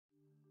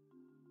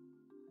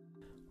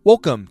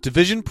Welcome to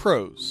Vision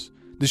Pros,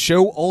 the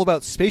show all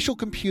about spatial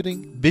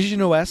computing, Vision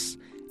OS,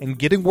 and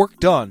getting work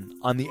done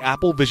on the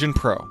Apple Vision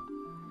Pro.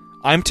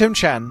 I'm Tim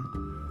Chatton,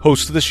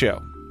 host of the show.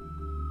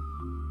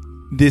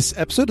 This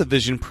episode of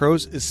Vision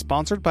Pros is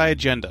sponsored by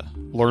Agenda.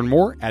 Learn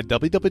more at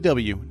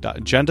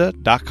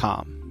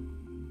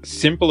www.agenda.com.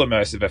 Simple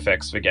immersive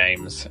effects for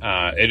games.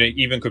 It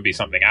even could be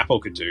something Apple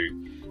could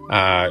do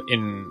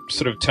in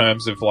sort of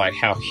terms of like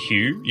how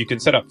hue. You can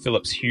set up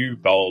Philips Hue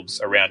bulbs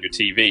around your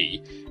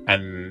TV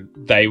and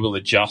they will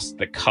adjust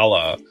the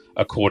color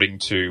according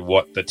to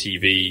what the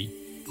TV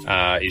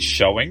is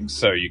showing.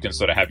 So you can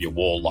sort of have your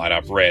wall light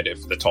up red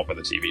if the top of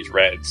the TV is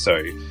red.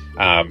 So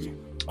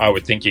I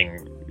was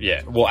thinking,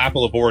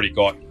 Apple have already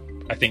got,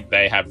 I think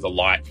they have the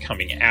light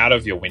coming out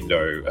of your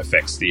window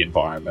affects the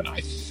environment,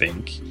 I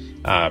think.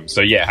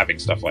 Having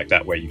stuff like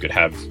that where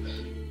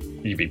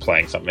you'd be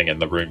playing something and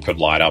the room could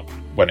light up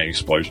when an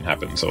explosion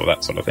happens or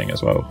that sort of thing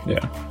as well.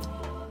 Yeah.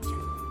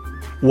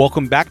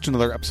 Welcome back to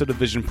another episode of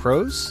Vision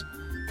Pros.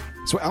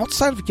 So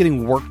outside of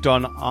getting work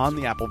done on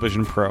the Apple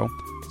Vision Pro,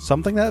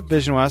 something that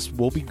Vision OS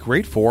will be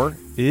great for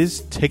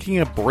is taking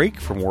a break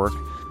from work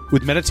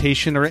with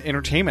meditation or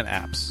entertainment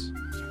apps.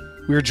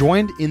 We are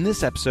joined in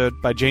this episode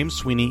by James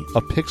Swiney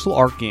of Pixel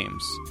Art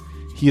Games.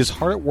 He is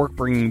hard at work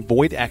bringing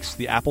Void X to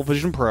the Apple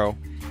Vision Pro,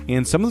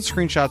 and some of the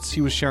screenshots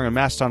he was sharing on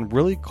Mastodon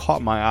really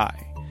caught my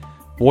eye.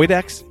 Void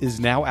X is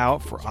now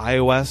out for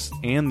iOS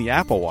and the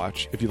Apple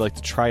Watch if you'd like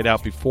to try it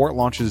out before it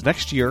launches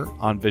next year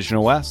on Vision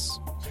OS.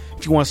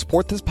 If you want to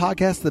support this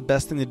podcast, the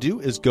best thing to do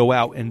is go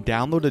out and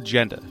download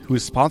Agenda, who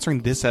is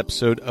sponsoring this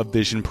episode of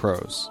Vision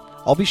Pros.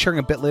 I'll be sharing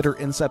a bit later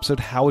in this episode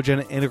how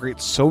Agenda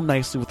integrates so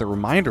nicely with the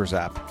Reminders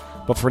app,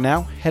 but for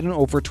now, head on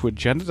over to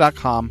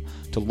agenda.com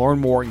to learn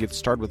more and get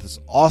started with this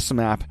awesome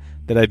app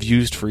that I've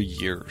used for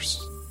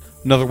years.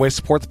 Another way to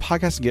support the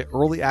podcast and get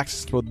early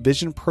access to both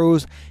Vision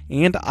Pros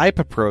and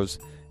iPad Pros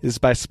is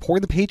by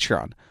supporting the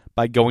Patreon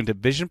by going to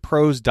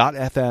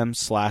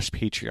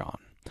visionpros.fm/Patreon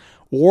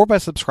or by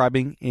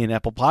subscribing in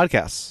Apple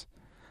Podcasts.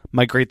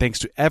 My great thanks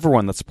to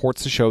everyone that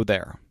supports the show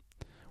there.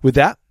 With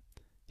that,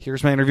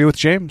 here's my interview with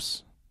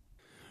James.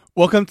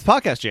 Welcome to the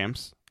podcast,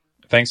 James.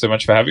 Thanks so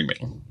much for having me.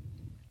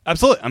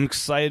 Absolutely. I'm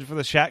excited for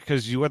the chat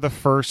because you are the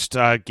first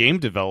game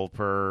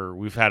developer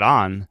we've had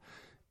on.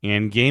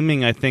 And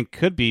gaming, I think,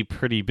 could be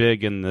pretty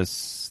big in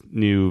this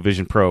new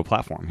Vision Pro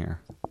platform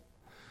here.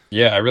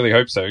 Yeah, I really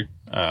hope so.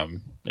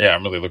 I'm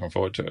really looking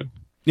forward to it.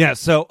 Yeah,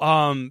 so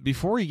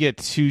before we get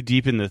too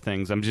deep into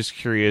things, I'm just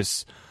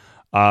curious,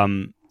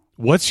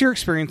 what's your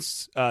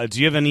experience? Do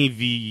you have any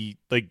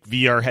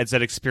VR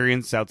headset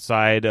experience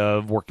outside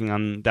of working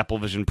on the Apple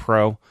Vision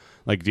Pro?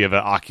 Like, do you have an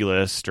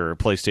Oculus or a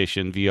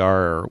PlayStation VR,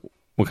 or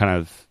what kind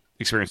of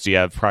experience do you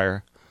have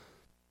prior?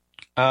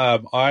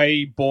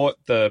 I bought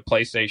the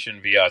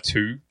PlayStation VR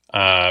 2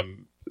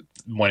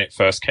 when it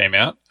first came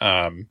out,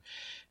 I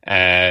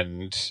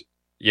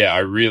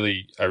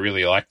really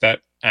like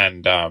that.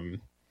 And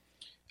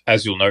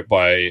as you'll note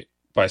by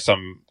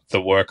some the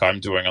work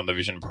I'm doing on the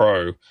Vision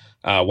Pro,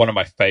 one of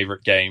my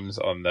favorite games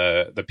on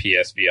the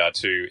PS VR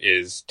 2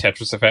 is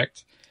Tetris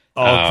Effect.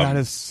 Oh, that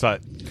is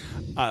such.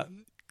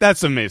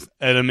 That's amazing!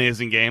 An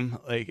amazing game.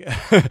 Like,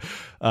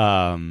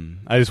 I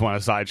just want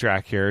to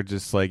sidetrack here.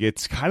 Just like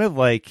it's kind of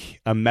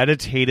like a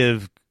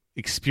meditative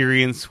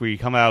experience where you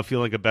come out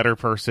feeling like a better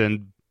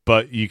person,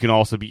 but you can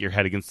also beat your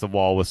head against the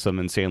wall with some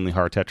insanely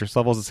hard Tetris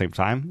levels at the same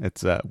time.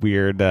 It's a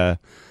weird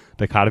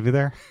dichotomy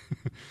there.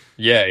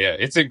 Yeah,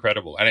 it's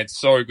incredible, and it's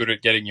so good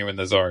at getting you in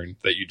the zone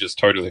that you just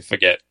totally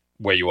forget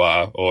where you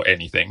are or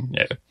anything.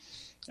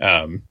 Yeah.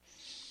 I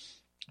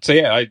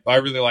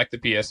really like the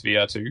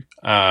PSVR 2.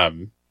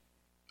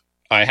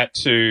 I had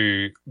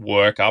to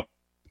work up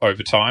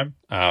over time.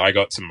 I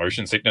got some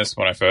motion sickness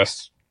when I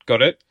first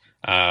got it.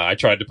 I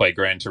tried to play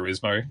Gran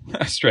Turismo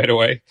straight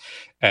away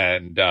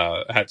and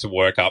had to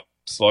work up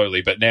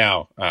slowly. But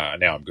now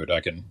I'm good. I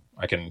can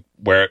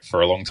wear it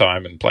for a long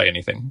time and play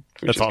anything.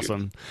 That's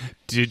awesome. Good.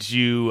 Did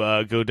you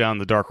go down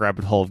the dark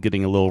rabbit hole of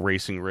getting a little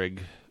racing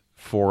rig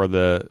for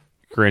the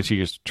Gran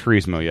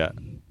Turismo yet?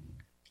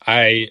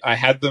 I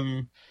had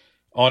them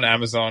on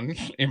Amazon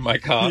in my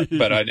cart,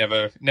 but I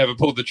never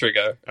pulled the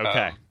trigger.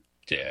 Okay.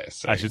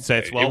 So I should say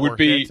it's well would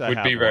be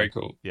very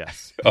cool.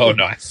 Yes. Oh,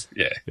 nice.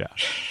 Yeah.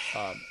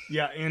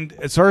 And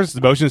as far as the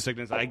motion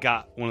sickness, I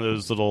got one of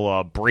those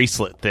little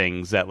bracelet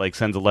things that like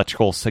sends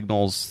electrical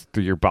signals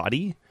through your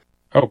body.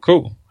 Oh,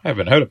 cool. I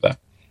haven't heard of that.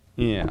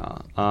 Yeah.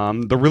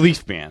 The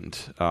Relief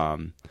Band.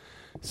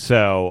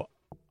 So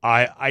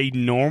I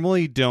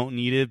normally don't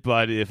need it,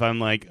 but if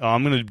I'm like,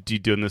 I'm going to be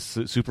doing this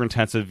super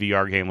intensive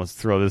VR game, let's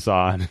throw this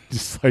on.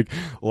 Just like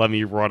let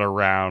me run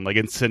around like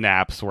in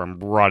Synapse where I'm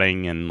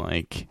running and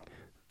like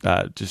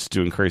just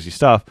doing crazy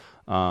stuff.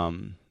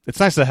 It's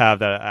nice to have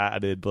that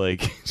added,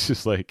 like it's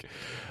just like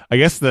I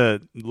guess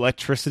the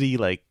electricity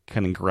like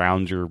kind of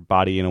grounds your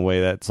body in a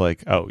way that's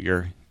like, oh,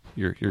 you're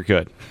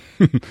good.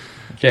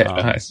 Yeah,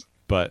 nice.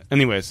 But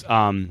anyways,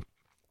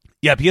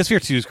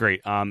 PSVR 2 is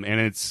great. And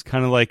it's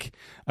kind of like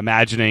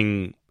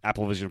imagining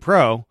Apple Vision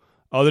Pro,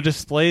 Oh, the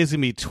display is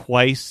gonna be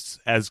twice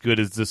as good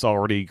as this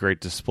already great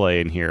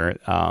display in here.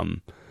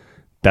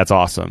 That's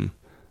awesome.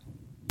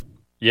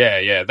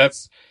 Yeah,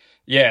 that's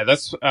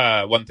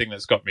one thing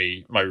that's got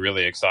me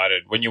really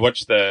excited. When you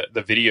watch the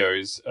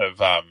videos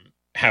of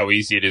how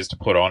easy it is to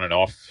put on and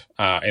off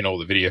in all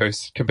the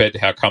videos compared to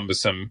how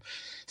cumbersome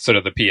sort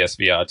of the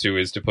PSVR 2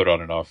 is to put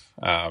on and off.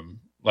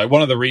 Like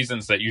one of the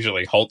reasons that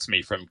usually halts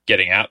me from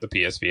getting out the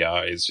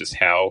PSVR is just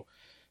how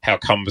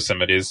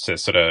cumbersome it is to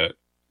sort of,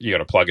 you got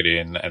to plug it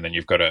in and then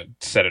you've got to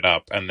set it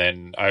up. And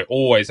then I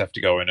always have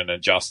to go in and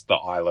adjust the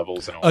eye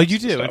levels and all that. You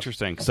do? Stuff.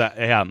 Interesting. Cause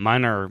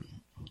mine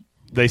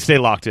they stay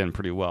locked in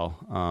pretty well.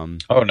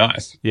 Oh,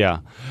 nice. Yeah.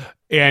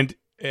 And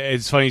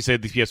it's funny you say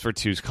the PSVR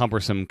 2 is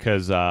cumbersome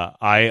because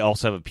I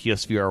also have a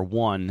PSVR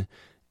 1.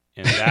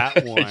 And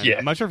that one, yeah.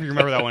 I'm not sure if you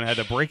remember that one, it had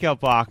the breakout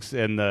box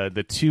and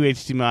the two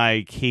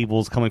HDMI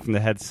cables coming from the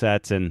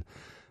headsets. And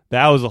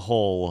that was a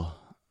whole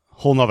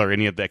nother,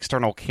 and you had the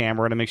external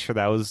camera to make sure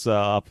that was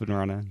up and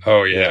running.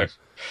 Oh, yeah.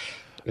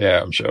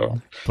 Yeah, I'm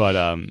sure. But,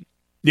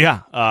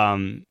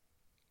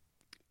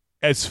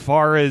 as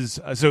far as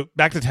so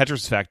back to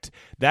Tetris Effect,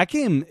 that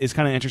game is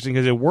kind of interesting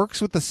because it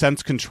works with the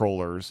Sense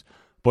controllers,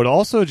 but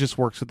also just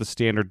works with the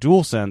standard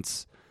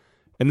DualSense.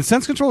 And the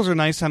Sense controllers are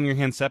nice having your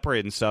hands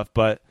separated and stuff,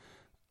 but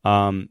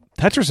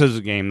Tetris is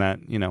a game that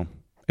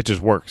it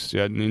just works.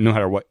 No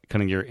matter what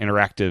kind of your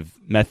interactive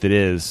method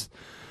is.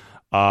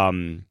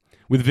 With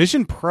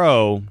Vision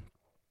Pro,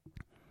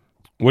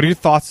 what are your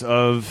thoughts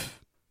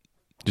of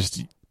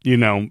just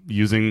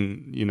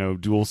using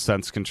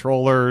DualSense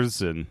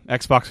controllers and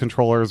Xbox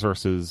controllers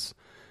versus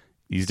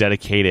these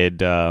dedicated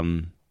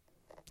kind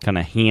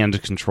of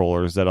hand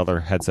controllers that other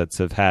headsets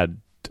have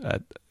had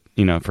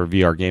for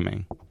VR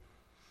gaming?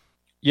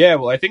 Yeah,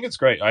 well, I think it's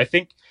great. I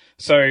think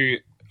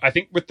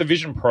with the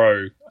Vision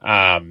Pro,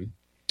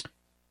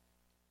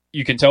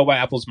 you can tell by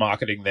Apple's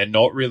marketing they're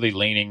not really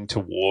leaning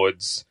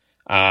towards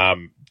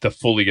the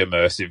fully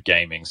immersive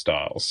gaming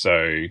style.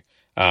 So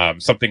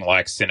something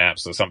like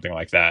Synapse or something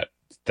like that,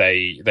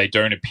 they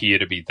don't appear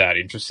to be that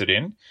interested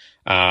in.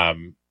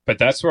 But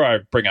that's where I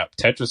bring up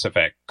Tetris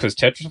Effect, because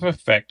Tetris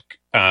Effect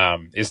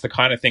is the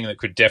kind of thing that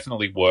could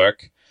definitely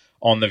work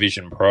on the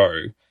Vision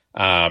Pro,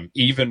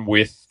 even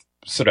with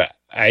sort of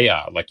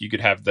AR. Like you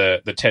could have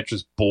the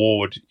Tetris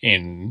board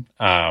in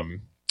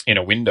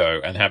a window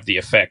and have the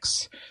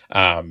effects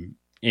in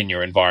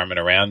your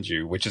environment around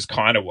you, which is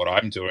kind of what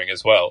I'm doing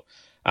as well.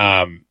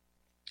 And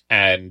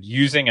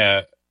using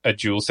a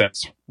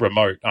DualSense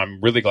remote,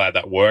 I'm really glad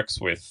that works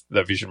with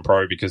the Vision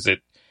Pro because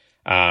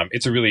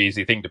it's a really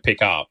easy thing to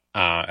pick up.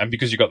 And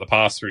because you've got the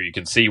pass-through, you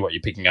can see what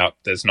you're picking up.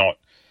 There's not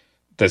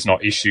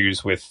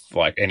issues with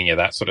like any of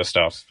that sort of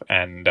stuff.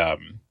 And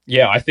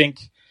I think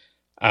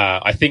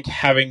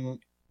having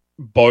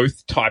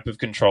both type of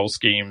control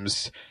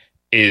schemes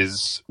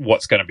is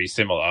what's going to be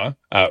similar,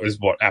 is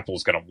what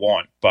Apple's going to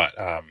want. But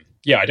I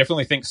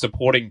definitely think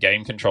supporting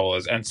game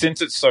controllers, and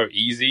since it's so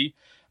easy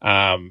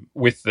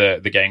with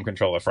the game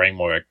controller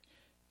framework,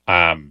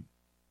 I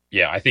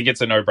think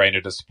it's a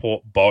no-brainer to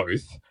support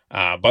both.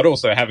 But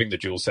also having the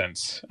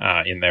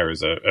DualSense in there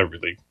is a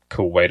really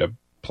cool way to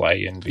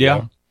play in VR.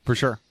 Yeah, for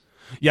sure.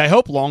 Yeah, I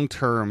hope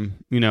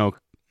long-term, a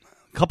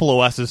couple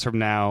OSs from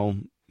now,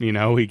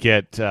 we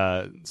get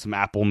some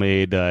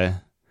Apple-made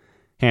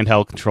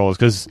handheld controllers,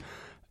 because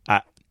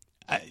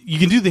you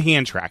can do the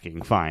hand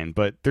tracking fine,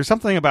 but there's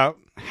something about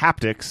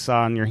haptics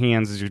on your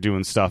hands as you're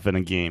doing stuff in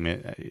a game,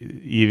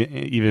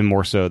 even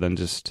more so than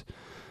just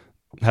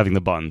having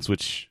the buttons,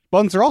 which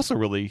buttons are also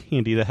really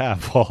handy to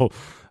have while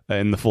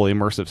in the fully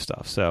immersive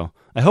stuff. So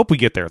I hope we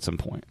get there at some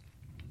point.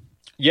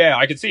 Yeah,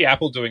 I could see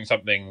Apple doing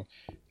something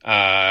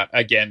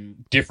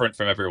again different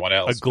from everyone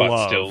else,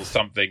 but still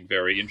something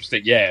very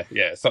interesting. Yeah,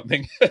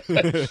 something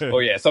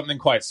something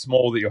quite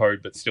small that you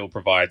hold but still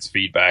provides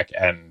feedback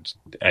and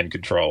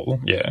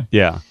control. Yeah.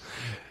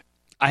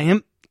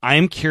 I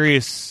am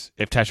curious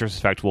if Tetris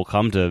Effect will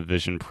come to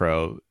Vision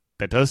Pro.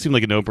 That does seem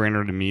like a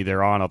no-brainer to me.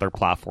 They're on other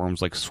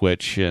platforms like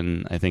Switch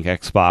and I think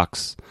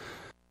Xbox.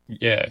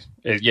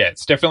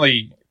 It's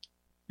definitely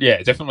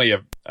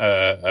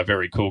a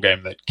very cool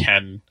game that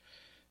can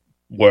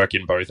work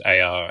in both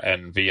AR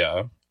and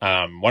VR.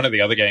 One of the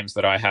other games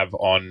that I have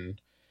on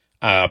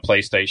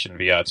PlayStation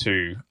VR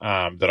 2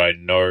 that I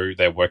know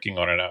they're working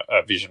on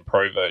a Vision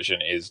Pro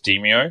version is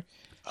Demeo,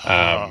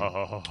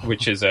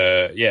 which is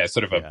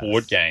sort of a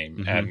board game.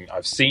 Mm-hmm. And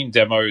I've seen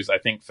demos, I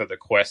think, for the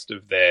Quest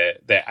of their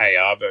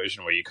AR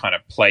version where you kind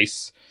of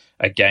place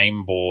a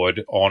game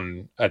board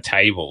on a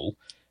table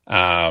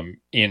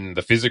in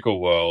the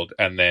physical world,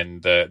 and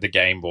then the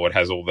game board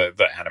has all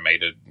the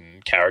animated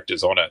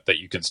characters on it that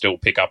you can still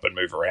pick up and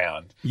move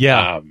around.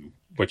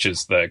 Which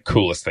is the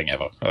coolest thing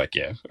ever.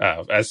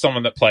 As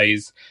someone that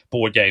plays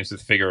board games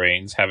with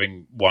figurines,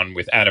 having one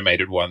with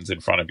animated ones in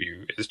front of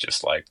you is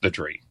just like the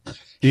dream.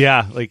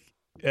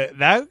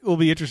 That will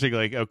be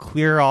interesting.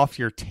 Clear off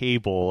your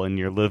table in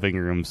your living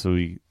room so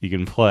you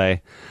can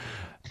play.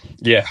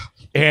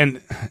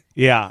 It'd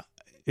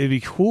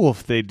be cool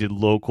if they did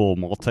local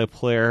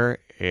multiplayer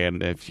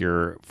and if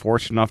you're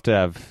fortunate enough to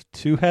have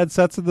 2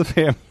 headsets in the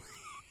family,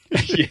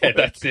 yeah,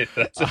 that's it.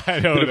 That's a I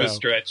bit don't of know. a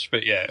stretch,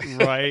 but yeah.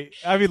 Right.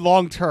 I mean,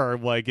 long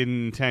term, like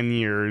in 10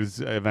 years,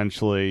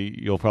 eventually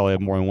you'll probably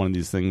have more than one of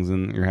these things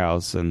in your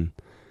house, and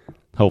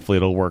hopefully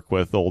it'll work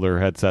with older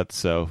headsets,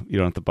 so you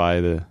don't have to buy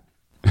the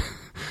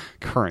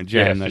current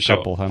gen a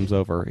couple times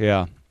over.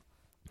 Yeah.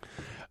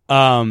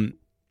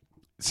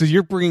 So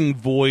you're bringing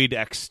Void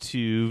X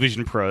to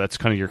Vision Pro. That's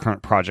kind of your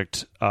current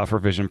project for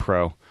Vision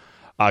Pro.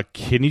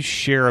 Can you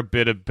share a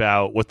bit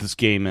about what this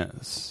game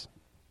is?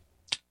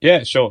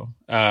 Yeah, sure.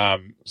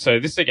 So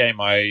this is a game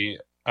I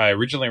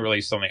originally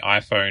released on the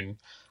iPhone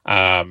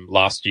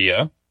last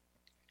year,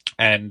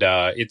 and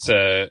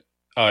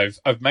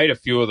I've made a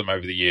few of them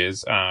over the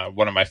years.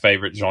 One of my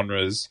favorite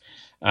genres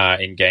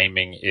in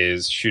gaming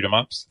is shoot 'em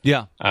ups.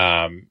 Yeah.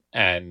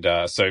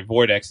 So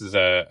Void X is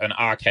an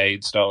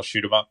arcade style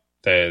shoot 'em up.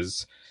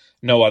 There's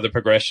no other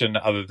progression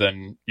other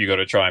than you got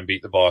to try and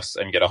beat the boss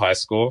and get a high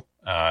score,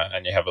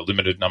 and you have a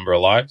limited number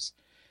of lives.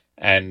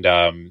 And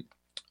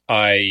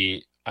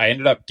I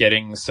ended up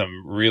getting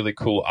some really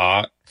cool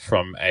art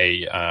from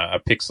a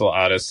pixel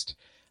artist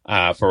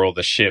for all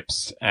the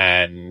ships,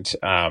 and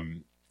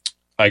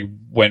I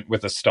went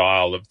with a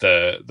style of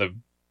the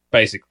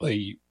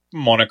basically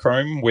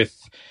monochrome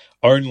with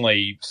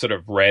only sort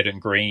of red and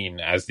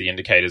green as the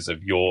indicators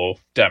of your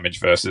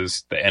damage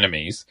versus the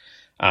enemies.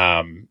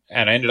 And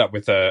I ended up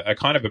with a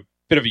kind of a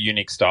bit of a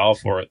unique style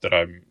for it that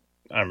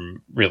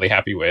I'm really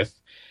happy with.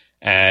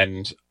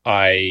 And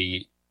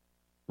I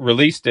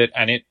released it,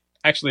 and it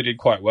actually did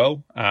quite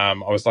well. I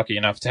was lucky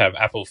enough to have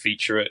Apple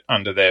feature it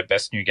under their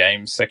Best New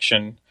Games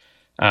section.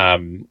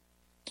 And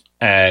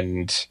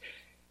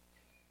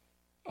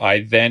I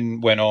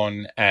then went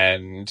on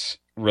and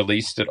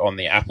released it on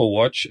the Apple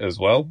Watch as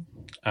well.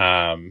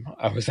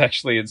 I was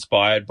actually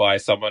inspired by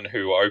someone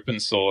who open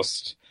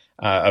sourced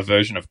a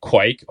version of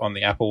Quake on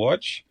the Apple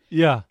Watch.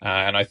 Yeah.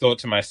 And I thought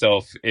to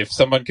myself, if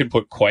someone can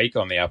put Quake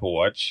on the Apple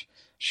Watch,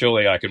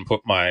 surely I can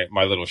put my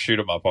little shoot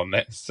 'em up on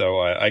this. So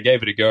I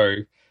gave it a go,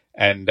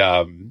 and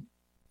I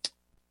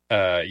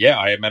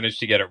managed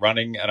to get it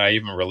running, and I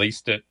even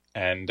released it,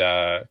 and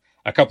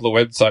a couple of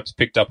websites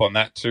picked up on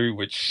that too,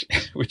 which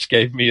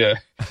gave me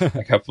a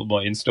couple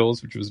more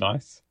installs, which was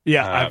nice.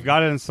 Yeah, I've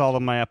got it installed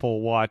on my Apple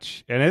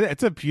Watch, and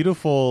it's a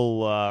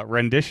beautiful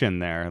rendition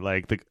there.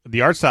 Like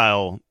the art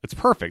style, it's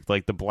perfect.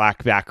 Like the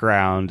black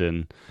background,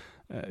 and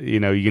you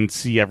can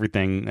see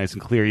everything nice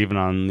and clear, even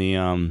on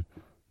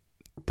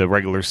the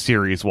regular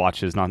series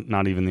watches.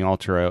 Not even the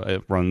Ultra.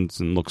 It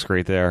runs and looks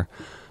great there.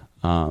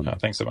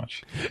 Thanks so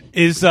much.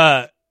 Is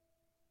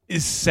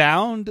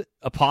sound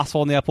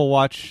possible on the Apple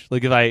Watch?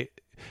 Like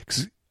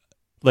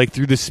like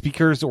through the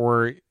speakers,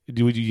 or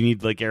do you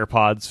need like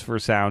AirPods for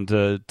sound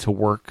to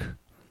work?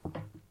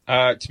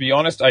 To be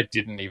honest, I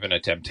didn't even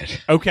attempt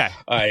it. Okay.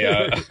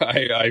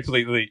 I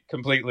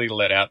completely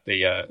let out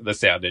the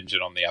sound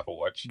engine on the Apple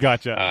Watch.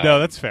 Gotcha. No,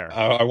 that's fair.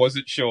 I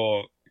wasn't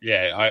sure.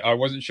 Yeah, I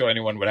wasn't sure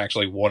anyone would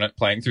actually want it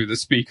playing through the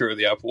speaker of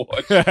the Apple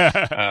Watch.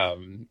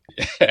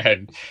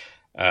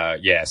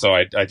 So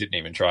I didn't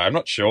even try. I'm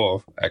not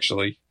sure,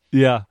 actually.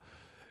 Yeah.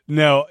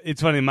 No,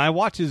 it's funny. My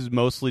watch is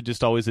mostly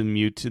just always in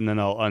mute, and then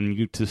I'll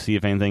unmute to see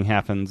if anything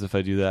happens if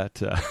I do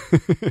that.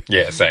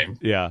 Yeah, same.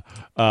 Yeah.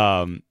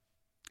 And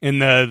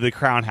the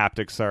crown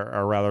haptics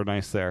are rather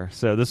nice there.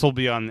 So this will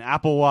be on the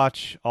Apple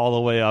Watch all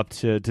the way up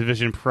to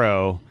Vision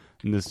Pro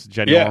in this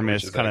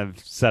ginormous kind of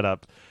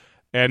setup.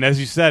 And as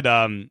you said,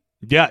 the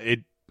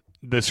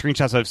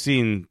screenshots I've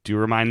seen do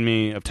remind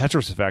me of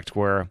Tetris Effect,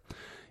 where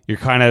you're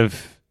kind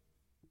of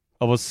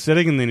almost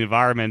sitting in the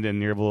environment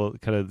and you're able to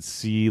kind of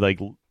see like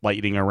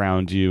lightning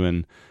around you,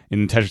 and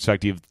in Tetris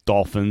Effect you have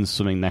dolphins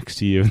swimming next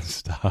to you and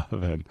stuff.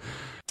 And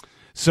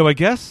so I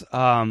guess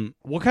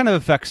what kind of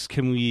effects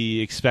can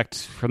we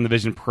expect from the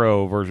Vision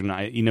Pro version?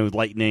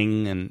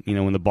 Lightning and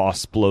when the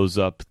boss blows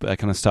up, that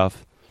kind of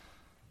stuff.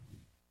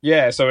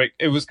 Yeah, so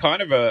it was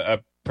kind of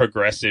a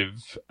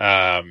progressive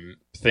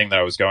thing that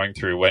I was going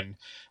through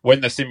when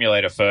the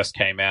simulator first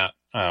came out.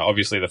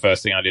 Obviously, the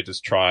first thing I did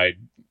was tried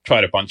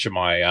a bunch of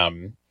my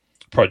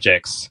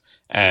projects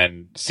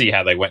and see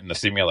how they went in the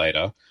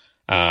simulator.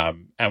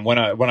 And when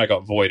I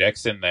got Void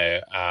X in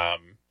there,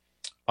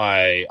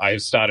 I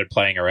started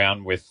playing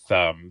around with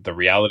the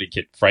Reality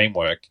Kit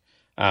framework,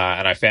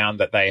 and I found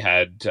that they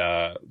had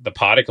the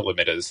particle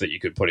emitters that you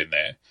could put in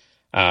there.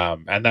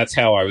 And that's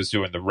how I was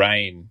doing the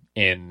rain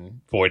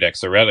in Void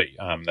X already.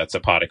 That's a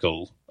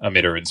particle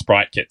emitter in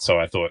Sprite Kit. So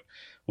I thought,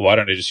 why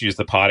don't I just use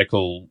the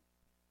particle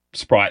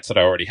sprites that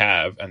I already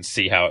have and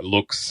see how it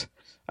looks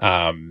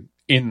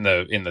in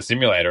the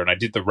simulator? And I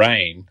did the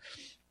rain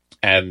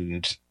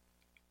and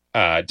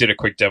did a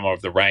quick demo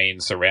of the rain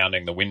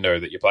surrounding the window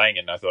that you're playing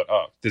in. And I thought,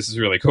 oh, this is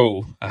really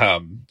cool.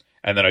 And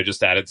then I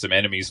just added some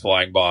enemies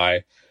flying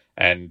by,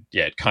 and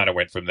yeah, it kind of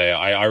went from there.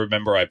 I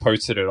remember I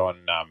posted it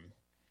on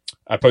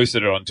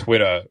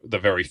Twitter, the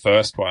very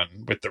first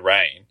one with the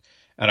rain,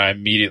 and I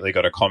immediately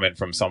got a comment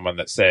from someone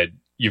that said,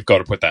 you've got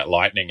to put that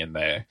lightning in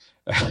there.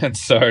 And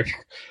so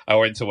I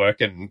went to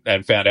work and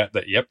found out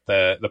that, yep,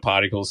 the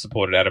particles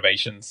supported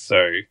animations.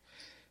 So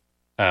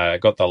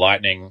got the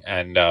lightning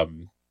and,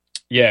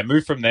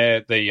 moved from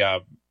there.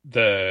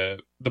 The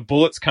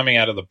bullets coming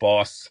out of the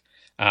boss,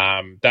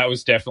 that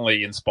was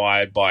definitely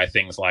inspired by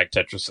things like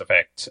Tetris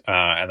Effect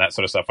and that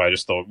sort of stuff. I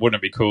just thought,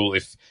 wouldn't it be cool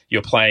if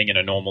you're playing in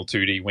a normal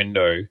 2D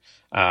window,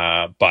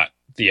 but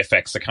the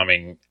effects are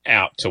coming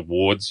out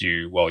towards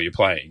you while you're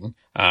playing,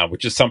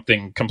 which is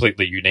something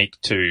completely unique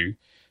to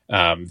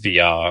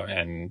VR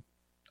and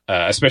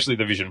especially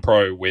the Vision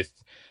Pro.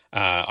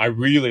 I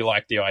really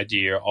like the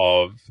idea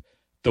of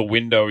the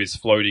window is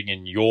floating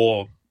in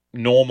your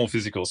normal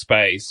physical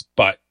space,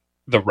 but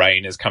the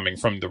rain is coming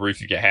from the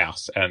roof of your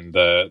house and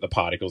the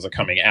particles are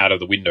coming out of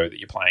the window that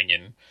you're playing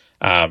in.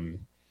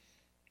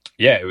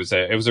 It was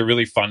a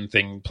really fun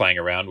thing playing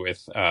around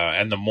with,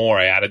 and the more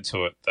I added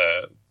to it,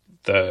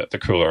 the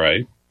cooler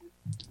I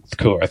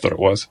thought it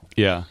was.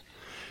 Yeah.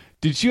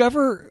 Did you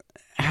ever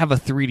have a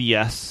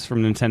 3DS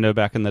from Nintendo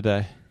back in the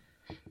day?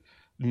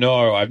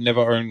 No, I've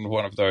never owned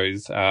one of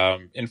those.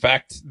 In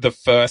fact, the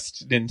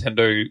first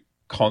Nintendo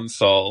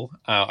console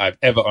I've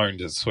ever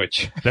owned is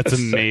Switch. That's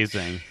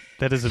amazing.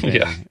 That is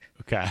amazing. Yeah.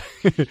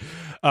 Okay.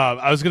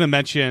 I was going to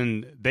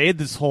mention they had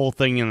this whole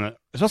thing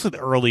especially the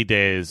early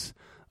days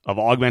of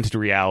augmented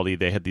reality.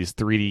 They had these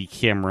 3D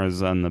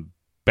cameras on the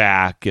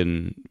back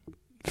and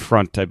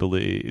front, I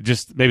believe,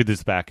 just maybe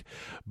this back,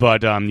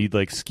 but you'd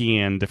like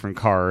scan different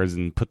cars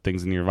and put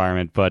things in your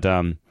environment, but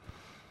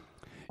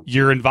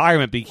your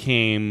environment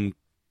became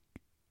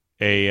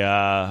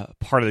a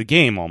part of the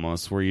game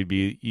almost, where you'd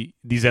be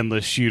these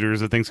endless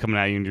shooters of things coming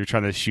at you and you're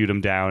trying to shoot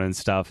them down and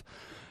stuff.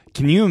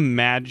 Can you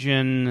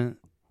imagine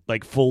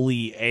like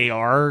fully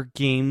AR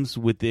games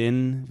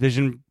within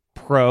Vision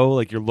Pro?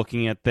 Like you're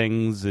looking at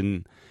things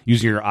and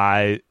using your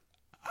eye.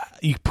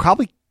 You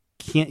probably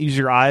can't use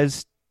your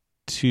eyes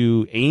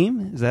to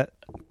aim. Is that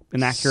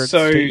an accurate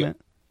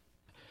statement?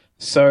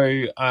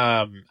 So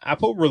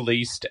Apple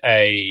released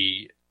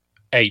a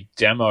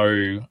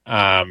demo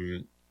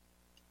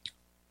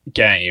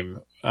game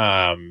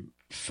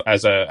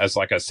as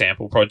like a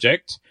sample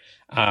project.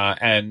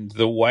 And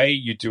the way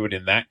you do it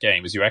in that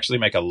game is you actually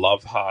make a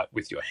love heart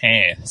with your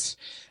hands,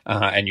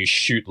 and you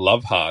shoot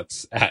love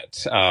hearts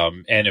at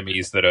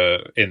enemies that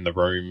are in the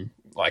room,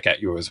 like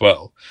at you as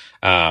well.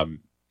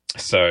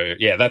 So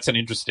yeah, that's an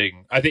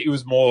interesting. I think it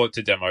was more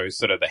to demo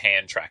sort of the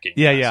hand tracking,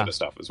 sort of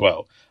stuff as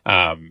well.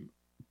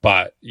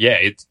 But yeah,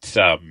 it's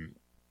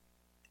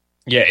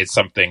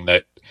something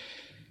that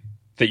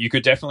you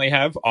could definitely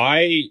have.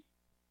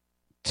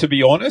 To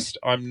be honest,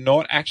 I'm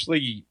not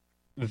actually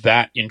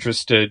that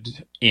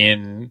interested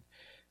in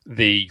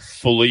the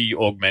fully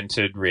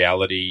augmented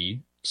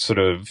reality sort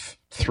of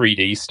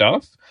 3D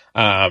stuff.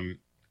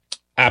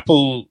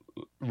 Apple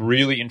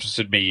really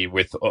interested me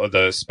with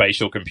the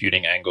spatial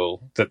computing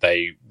angle that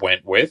they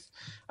went with.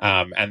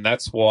 And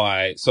that's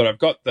why you've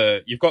got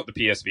the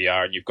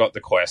PSVR and you've got the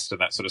Quest and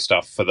that sort of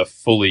stuff for the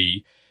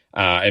fully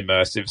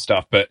immersive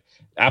stuff, but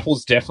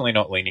Apple's definitely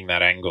not leaning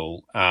that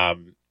angle.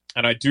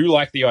 And I do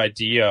like the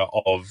idea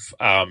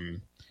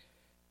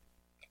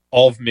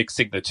of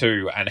mixing the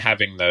two and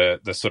having the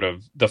sort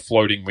of the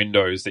floating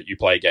windows that you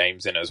play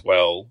games in as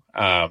well.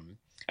 And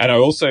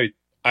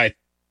I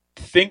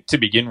think to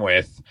begin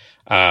with,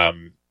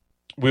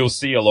 we'll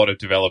see a lot of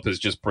developers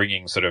just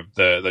bringing sort of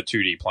the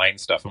 2D plane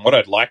stuff. And what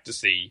I'd like to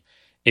see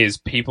is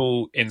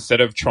people,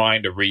 instead of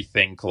trying to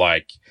rethink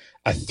like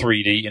a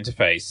 3D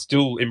interface,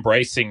 still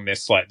embracing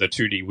this like the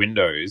 2D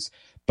windows,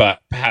 but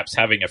perhaps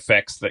having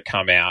effects that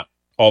come out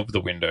of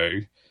the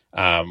window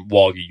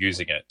while you're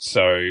using it.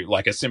 So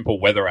like a simple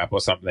weather app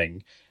or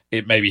something,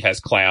 it maybe has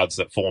clouds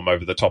that form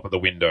over the top of the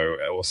window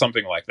or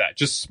something like that.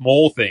 Just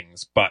small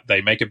things, but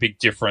they make a big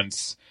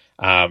difference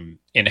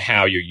in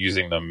how you're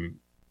using them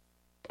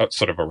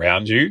sort of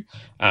around you.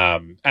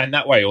 And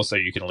that way also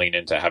you can lean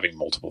into having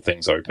multiple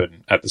things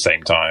open at the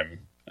same time.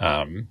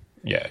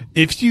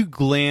 If you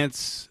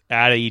glance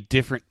at a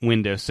different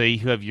window, say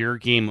you have your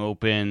game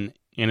open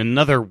and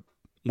another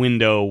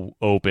window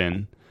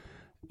open,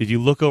 if you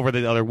look over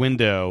the other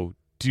window,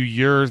 do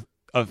your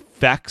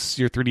effects,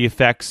 your 3D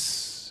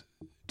effects,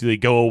 do they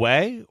go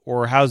away,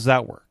 or how's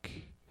that work?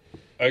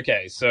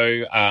 Okay,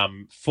 so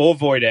for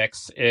Void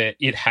X,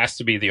 it has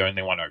to be the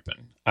only one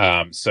open.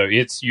 So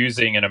it's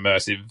using an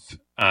immersive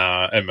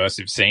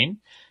scene,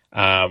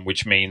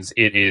 which means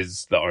it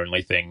is the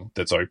only thing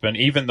that's open.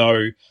 Even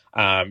though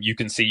you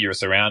can see your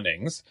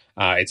surroundings,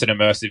 it's an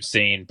immersive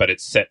scene, but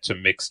it's set to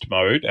mixed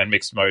mode, and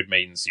mixed mode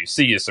means you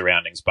see your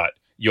surroundings, but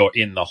you're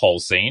in the whole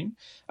scene.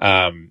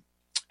 And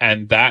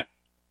that's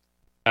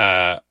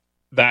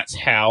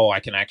how I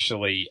can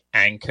actually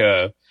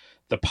anchor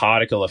the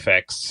particle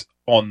effects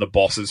on the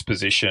boss's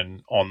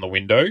position on the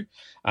window.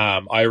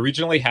 I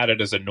originally had it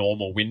as a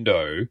normal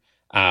window,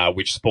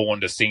 which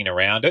spawned a scene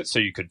around it, so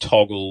you could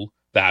toggle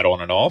that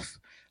on and off.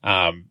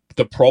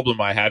 The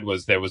problem I had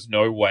was there was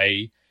no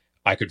way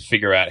I could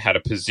figure out how to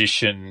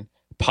position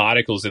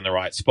particles in the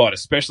right spot,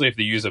 especially if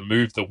the user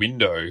moved the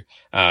window.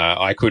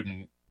 I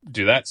couldn't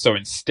do that. So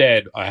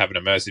instead, I have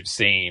an immersive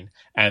scene,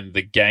 and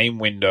the game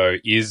window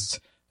is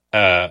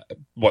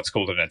what's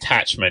called an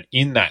attachment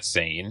in that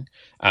scene.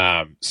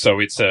 So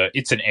it's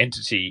an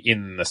entity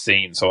in the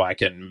scene, so I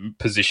can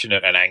position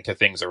it and anchor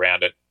things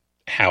around it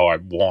how I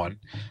want.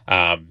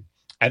 And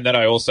then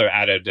I also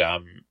added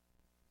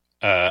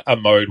a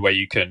mode where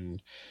you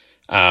can.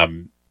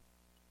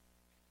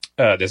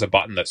 There's a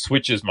button that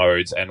switches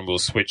modes and will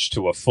switch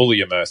to a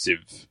fully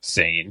immersive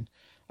scene,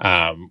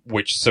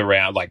 which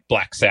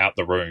blacks out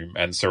the room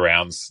and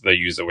surrounds the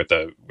user with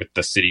the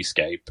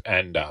cityscape,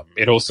 and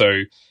it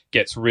also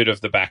gets rid of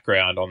the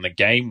background on the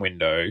game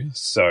window,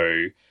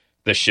 so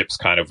the ships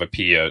kind of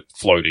appear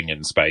floating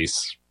in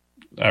space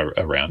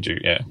around you.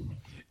 Yeah,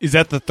 is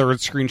that the third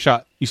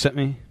screenshot you sent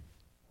me?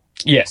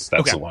 Yes,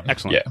 that's the one.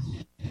 Excellent.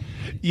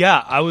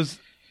 Yeah,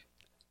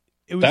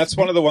 That's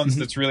one of the ones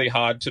that's really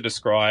hard to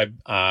describe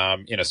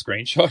in a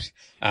screenshot.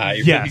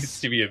 It needs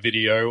to be a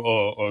video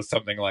or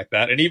something like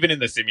that. And even in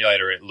the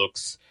simulator, it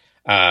looks,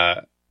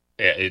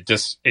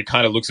 it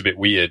kind of looks a bit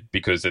weird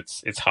because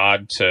it's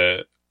hard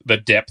to, the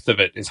depth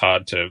of it is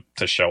hard to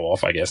show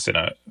off, I guess, in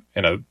a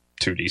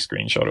 2D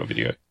screenshot or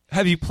video.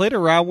 Have you played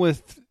around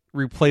with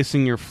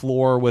replacing your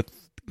floor with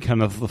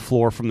kind of the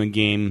floor from the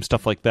game,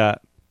 stuff like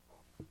that?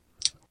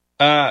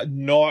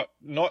 Not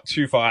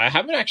too far. I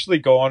haven't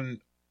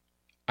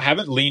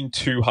leaned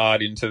too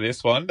hard into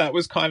this one. That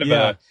was kind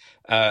of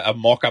a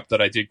mock-up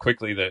that I did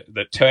quickly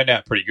that turned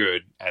out pretty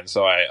good, and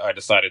so I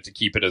decided to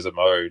keep it as a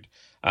mode.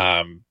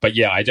 But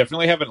yeah, I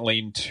definitely haven't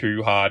leaned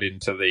too hard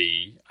into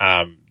the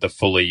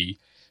fully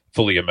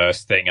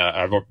immersed thing.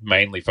 I've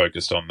mainly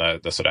focused on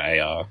the sort of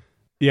AR.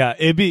 Yeah,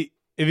 it'd be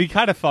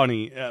kind of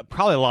funny.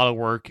 Probably a lot of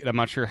work, and I'm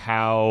not sure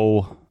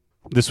how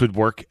this would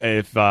work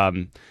if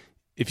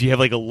you have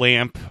like a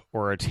lamp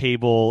or a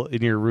table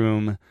in your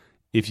room.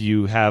 If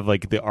you have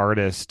like the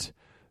artist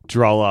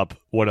draw up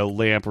what a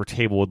lamp or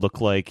table would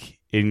look like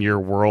in your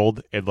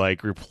world and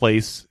like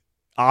replace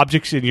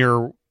objects in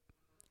your,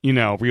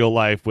 real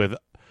life with,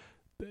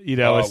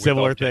 a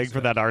similar thing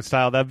for that art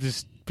style, that'd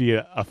just be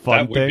a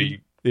fun thing.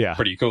 Be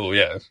pretty cool.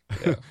 Yeah.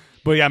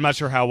 But yeah, I'm not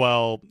sure how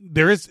well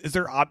there is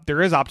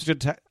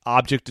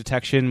object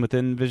detection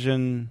within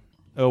Vision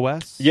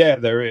OS. Yeah,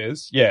 there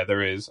is.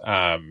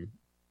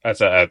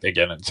 That's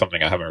again,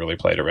 something I haven't really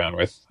played around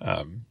with.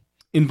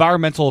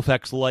 Environmental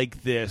effects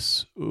like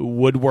this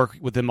would work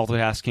within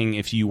multitasking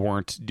if you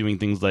weren't doing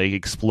things like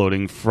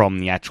exploding from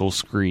the actual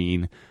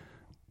screen,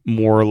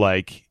 more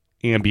like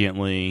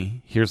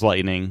ambiently. Here's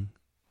lightning.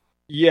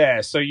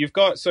 Yeah, so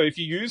if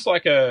you use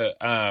a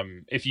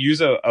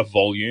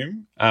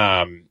volume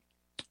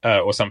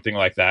or something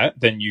like that,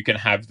 then you can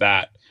have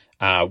that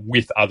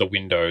with other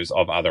windows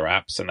of other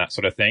apps and that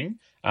sort of thing.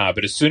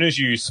 But as soon as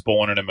you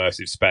spawn an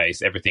immersive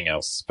space, everything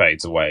else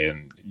fades away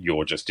and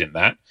you're just in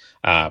that.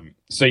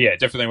 So yeah,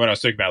 definitely when I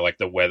was talking about like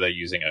the weather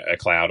using a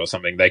cloud or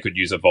something, they could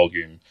use a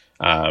volume,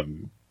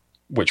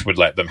 which would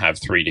let them have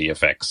 3D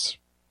effects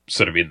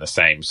sort of in the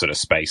same sort of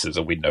space as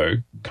a window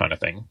kind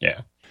of thing.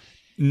 Yeah.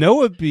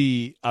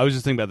 I was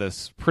just thinking about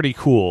this, pretty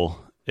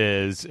cool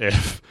is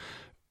if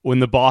when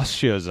the boss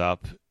shows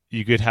up,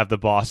 you could have the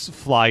boss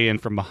fly in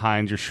from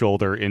behind your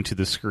shoulder into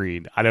the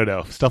screen. I don't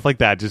know. Stuff like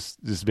that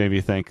just made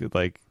me think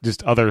like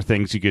just other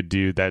things you could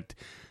do that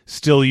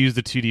still use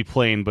the 2D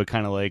plane, but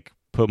kind of like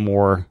put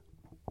more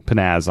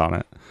panazz on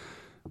it.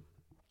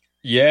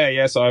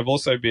 Yeah. So I've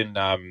also been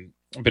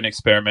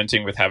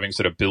experimenting with having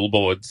sort of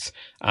billboards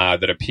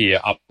that appear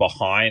up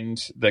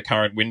behind the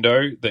current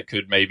window that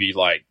could maybe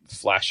like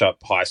flash up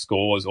high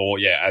scores or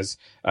as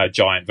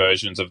giant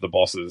versions of the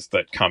bosses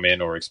that come in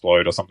or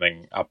explode or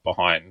something up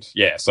behind.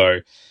 Yeah, so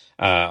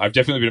I've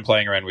definitely been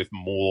playing around with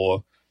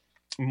more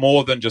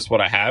than just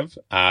what I have,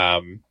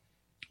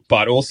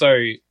 but also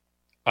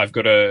I've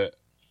got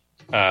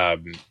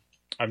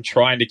I'm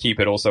trying to keep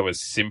it also as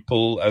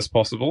simple as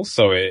possible,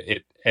 so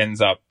it ends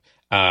up.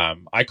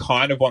 I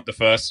kind of want the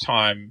first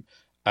time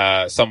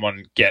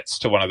someone gets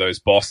to one of those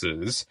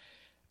bosses,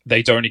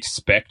 they don't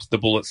expect the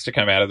bullets to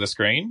come out of the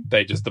screen.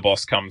 The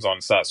boss comes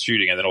on, starts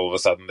shooting, and then all of a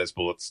sudden there's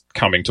bullets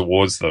coming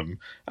towards them.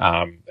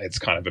 It's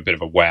kind of a bit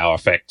of a wow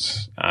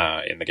effect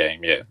in the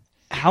game, yeah.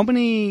 How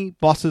many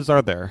bosses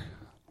are there?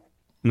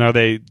 And are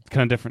they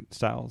kind of different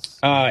styles?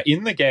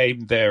 In the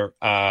game, there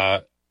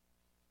are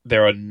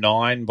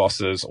 9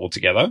 bosses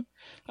altogether.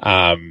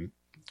 And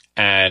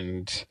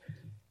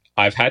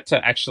I've had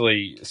to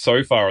actually,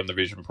 so far on the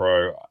Vision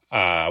Pro,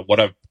 what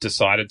I've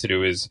decided to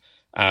do is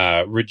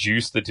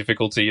reduce the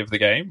difficulty of the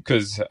game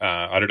because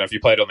I don't know if you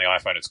played on the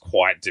iPhone, it's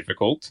quite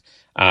difficult.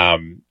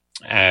 And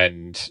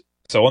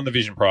so on the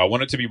Vision Pro, I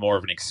want it to be more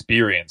of an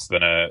experience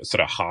than a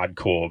sort of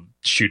hardcore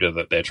shooter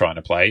that they're trying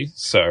to play.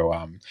 So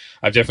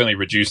I've definitely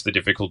reduced the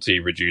difficulty,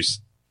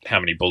 reduced how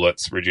many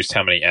bullets, reduced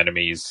how many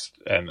enemies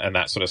and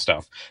that sort of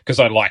stuff because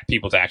I like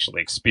people to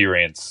actually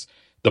experience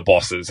the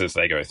bosses as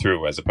they go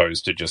through, as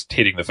opposed to just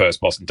hitting the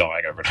first boss and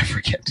dying over and over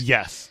again.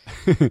 Yes.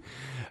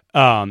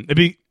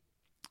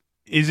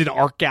 Is an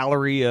art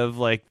gallery of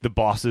like the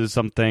bosses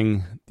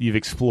something you've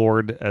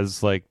explored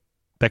as like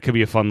that could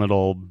be a fun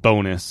little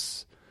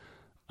bonus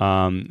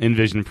in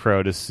Vision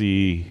Pro to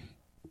see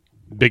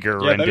bigger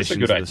renditions. That is a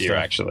good of idea, stuff.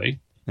 actually.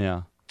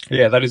 Yeah.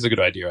 Yeah, that is a good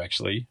idea,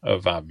 actually.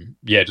 Of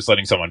just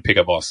letting someone pick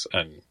a boss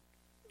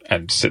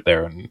and sit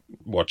there and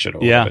watch it. Or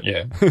whatever.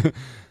 Yeah.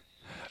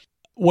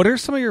 What are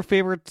some of your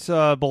favorite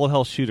bullet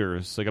hell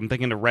shooters? Like I'm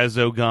thinking of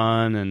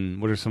Resogun,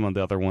 and what are some of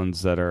the other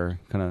ones that are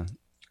kind of?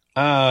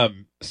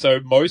 So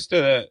most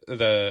of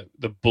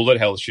the bullet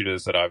hell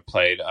shooters that I've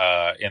played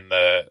are in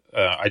the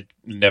I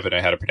never know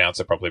how to pronounce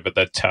it properly, but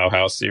the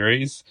Touhou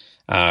series.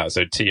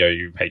 So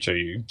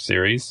Touhou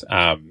series.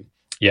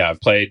 I've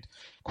played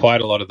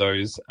quite a lot of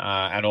those,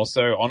 and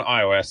also on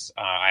iOS,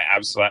 I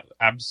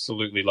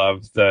absolutely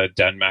love the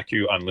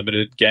Danmaku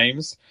Unlimited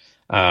games.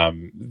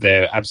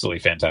 They're absolutely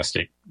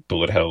fantastic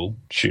bullet hell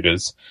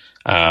shooters.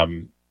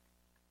 And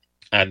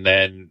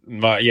then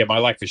my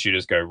like for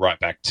shooters go right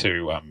back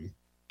to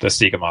the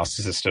Sega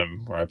Master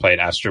System, where I played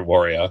Astro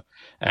Warrior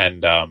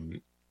and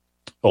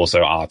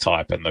also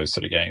R-Type and those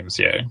sort of games.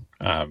 Yeah,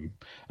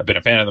 I've been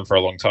a fan of them for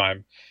a long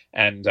time.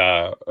 And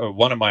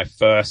one of my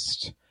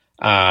first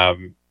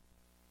games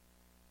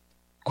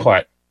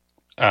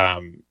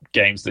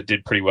that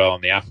did pretty well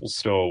on the Apple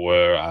Store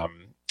were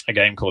a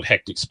game called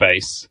Hectic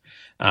Space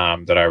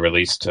that I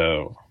released,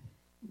 I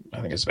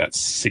think it's about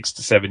 6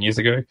 to 7 years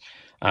ago.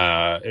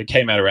 It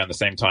came out around the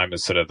same time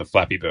as sort of the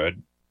Flappy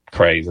Bird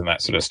craze and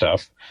that sort of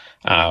stuff.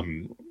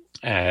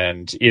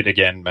 And it,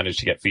 again, managed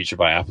to get featured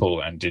by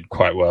Apple and did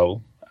quite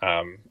well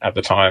at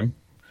the time.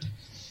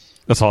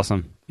 That's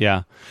awesome.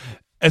 Yeah.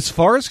 As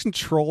far as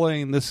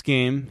controlling this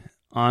game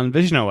on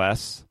Vision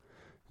OS,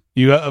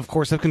 you, of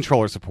course, have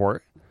controller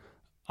support.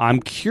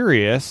 I'm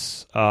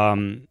curious,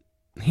 hand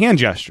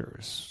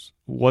gestures.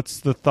 What's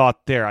the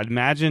thought there? I'd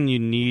imagine you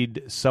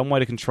need some way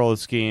to control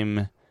this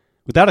game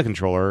without a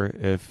controller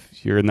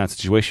if you're in that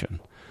situation.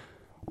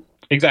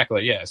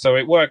 Exactly, yeah. So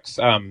it works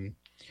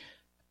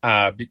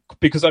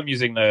because I'm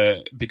using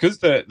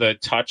the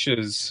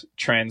touches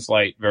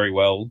translate very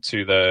well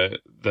to the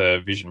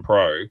Vision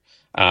Pro.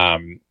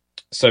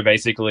 So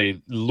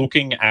basically,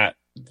 looking at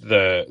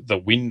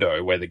the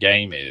window where the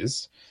game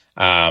is,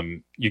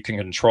 you can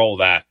control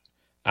that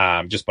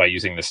just by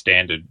using the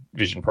standard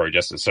Vision Pro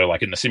gestures. So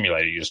like in the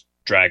simulator, you just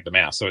drag the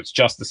mouse. So it's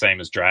just the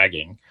same as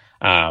dragging.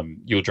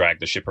 You'll drag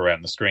the ship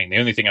around the screen. The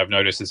only thing I've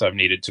noticed is I've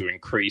needed to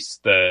increase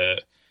the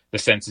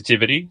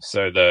sensitivity.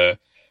 So the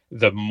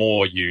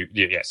more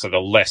so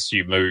the less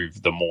you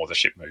move, the more the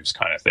ship moves,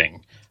 kind of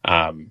thing.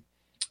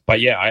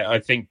 But yeah, I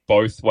think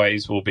both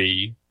ways will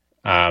be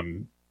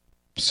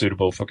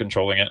suitable for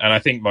controlling it. And I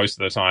think most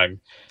of the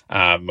time,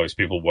 most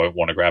people won't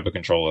want to grab a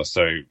controller.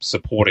 So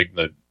supporting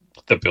the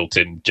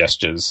built-in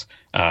gestures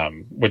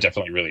were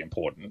definitely really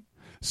important.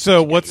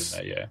 So what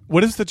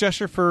is the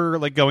gesture for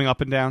like going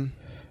up and down?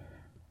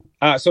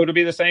 So it'll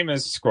be the same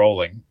as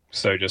scrolling.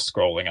 So just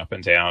scrolling up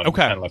and down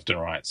and left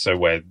and right. So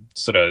where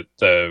sort of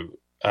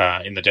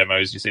in the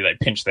demos, you see they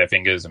pinch their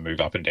fingers and move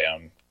up and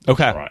down.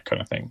 Right,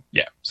 kind of thing.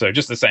 Yeah. So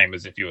just the same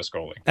as if you were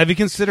scrolling. Have you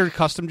considered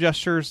custom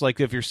gestures? Like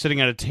if you're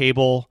sitting at a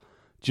table,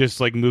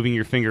 just like moving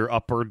your finger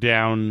up or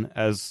down,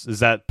 is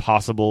that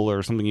possible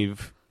or something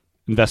you've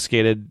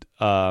investigated?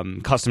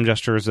 Custom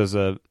gestures as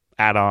a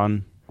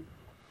add-on?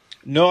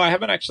 No, I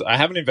haven't actually. I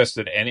haven't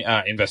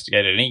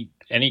investigated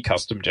any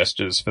custom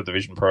gestures for the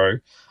Vision Pro.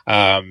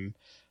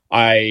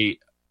 I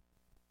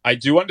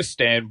do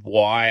understand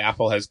why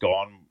Apple has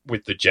gone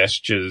with the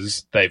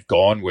gestures they've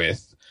gone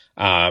with,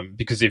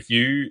 because if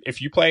you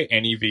play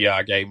any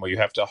VR game where you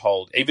have to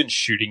hold, even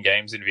shooting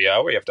games in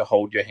VR where you have to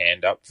hold your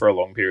hand up for a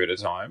long period of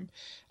time,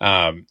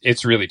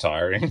 it's really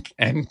tiring,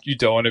 and you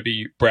don't want to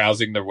be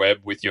browsing the web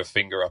with your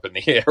finger up in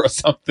the air or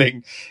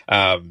something.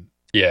 I'm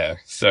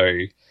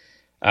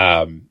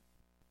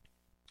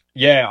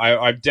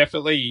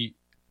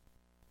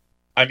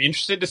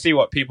interested to see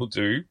what people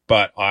do,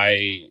 but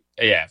for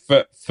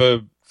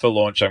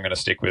launch, I'm going to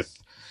stick with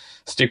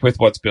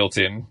what's built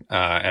in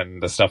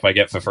and the stuff I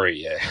get for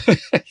free. Yeah.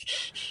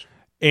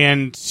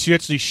 And to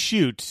actually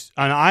shoot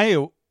on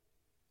I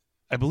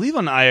believe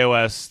on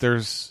iOS,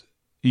 there's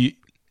you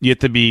have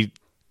to be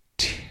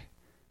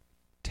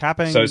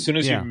tapping. So as soon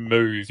as you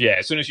move,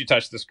 as soon as you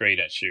touch the screen,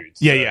 it shoots.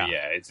 So,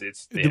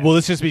 it's. Will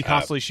this just be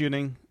constantly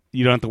shooting?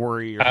 You don't have to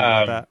worry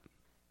about that.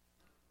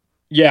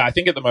 Yeah, I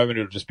think at the moment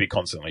it'll just be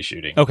constantly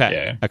shooting. Okay,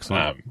 yeah.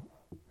 Excellent.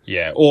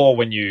 Or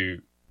when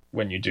you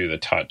do the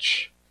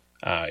touch,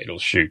 it'll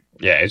shoot.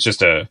 Yeah, it's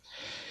just a.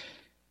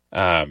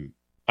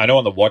 I know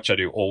on the watch I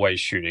do always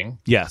shooting.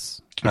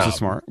 Yes, which is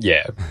smart.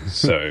 Yeah,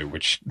 so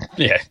which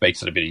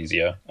makes it a bit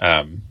easier.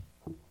 Something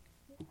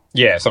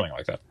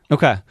like that.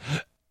 Okay.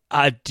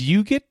 Do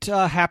you get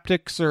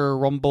haptics or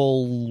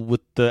rumble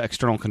with the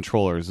external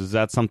controllers? Is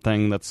that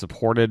something that's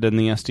supported in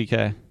the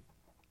SDK?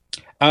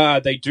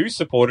 They do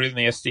support it in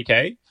the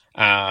SDK.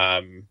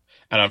 And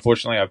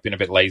unfortunately, I've been a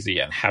bit lazy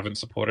and haven't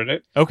supported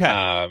it. Okay.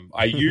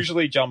 I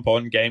usually jump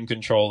on Game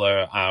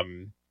Controller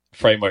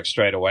framework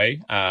straight away.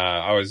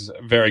 I was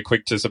very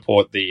quick to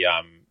support the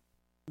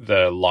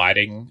the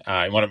lighting.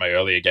 In one of my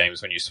earlier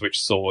games, when you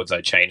switch swords,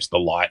 I changed the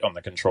light on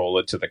the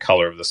controller to the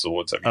color of the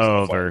sword. So I'm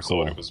using the very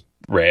sword, cool. it was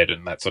red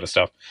and that sort of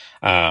stuff.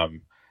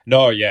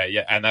 No,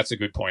 yeah, and that's a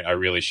good point. I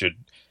really should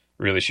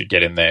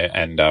get in there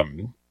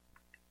and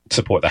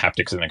support the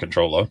haptics in the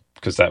controller,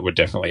 because that would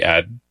definitely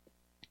add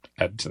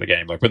to the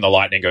game. Like when the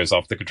lightning goes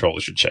off, the controller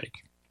should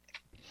shake.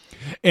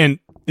 And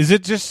is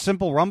it just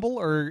simple rumble,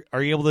 or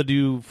are you able to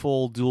do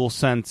full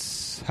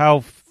DualSense?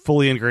 How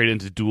fully integrated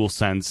into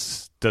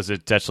DualSense does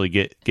it actually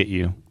get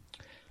you?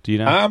 Do you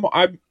know?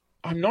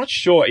 I'm not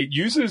sure. It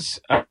uses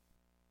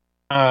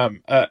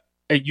it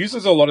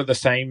uses a lot of the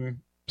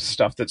same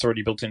stuff that's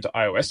already built into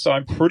iOS. So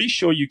I'm pretty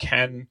sure you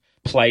can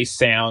play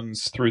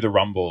sounds through the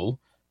rumble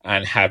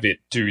and have it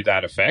do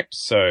that effect.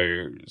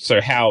 So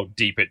how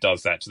deep it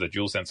does that to the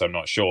DualSense, I'm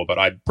not sure, but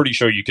I'm pretty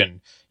sure you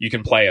can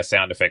play a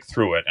sound effect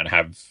through it and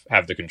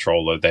have the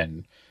controller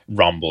then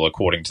rumble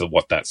according to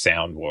what that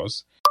sound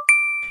was.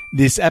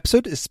 This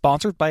episode is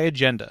sponsored by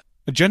Agenda.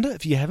 Agenda,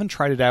 if you haven't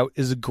tried it out,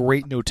 is a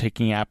great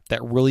note-taking app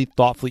that really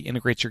thoughtfully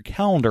integrates your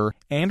calendar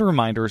and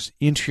reminders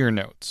into your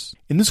notes.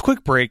 In this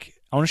quick break,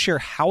 I want to share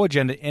how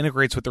Agenda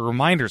integrates with the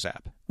Reminders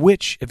app,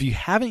 which, if you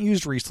haven't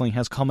used recently,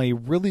 has come a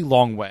really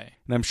long way,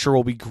 and I'm sure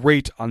will be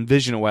great on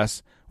Vision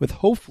OS with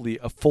hopefully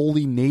a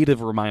fully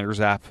native Reminders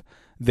app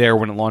there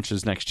when it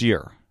launches next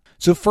year.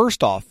 So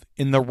first off,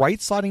 in the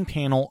right sliding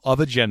panel of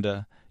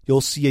Agenda,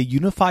 you'll see a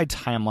unified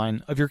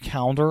timeline of your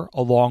calendar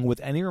along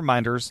with any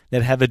reminders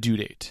that have a due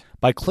date.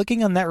 By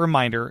clicking on that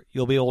reminder,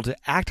 you'll be able to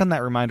act on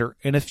that reminder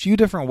in a few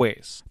different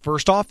ways.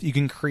 First off, you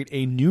can create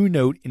a new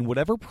note in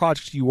whatever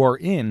project you are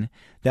in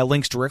that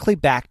links directly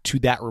back to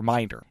that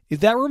reminder. If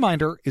that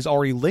reminder is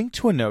already linked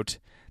to a note,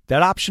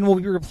 that option will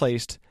be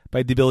replaced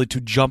by the ability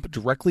to jump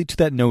directly to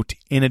that note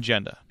in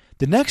Agenda.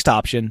 The next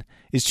option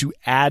is to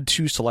add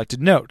to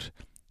selected note.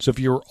 So if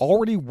you're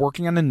already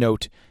working on a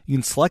note, you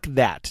can select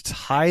that to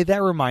tie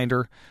that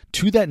reminder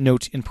to that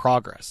note in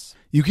progress.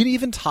 You can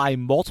even tie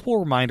multiple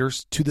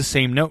reminders to the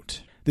same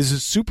note. This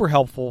is super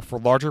helpful for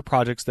larger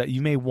projects that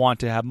you may want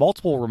to have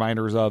multiple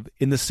reminders of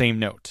in the same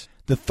note.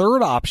 The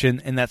third option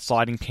in that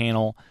sliding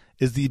panel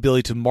is the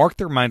ability to mark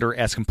the reminder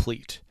as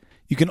complete.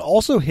 You can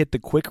also hit the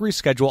quick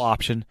reschedule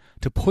option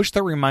to push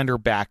the reminder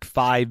back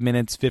 5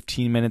 minutes,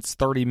 15 minutes,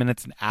 30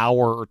 minutes, an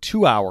hour, or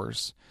 2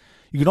 hours.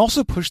 You can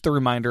also push the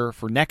reminder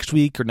for next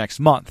week or next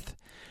month.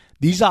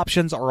 These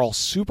options are all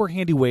super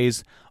handy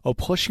ways of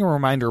pushing a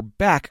reminder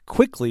back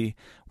quickly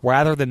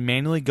rather than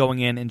manually going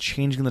in and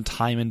changing the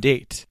time and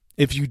date.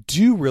 If you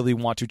do really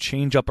want to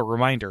change up a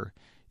reminder,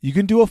 you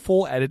can do a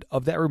full edit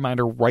of that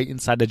reminder right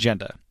inside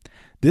Agenda.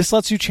 This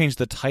lets you change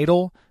the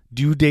title,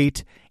 due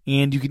date,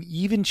 and you can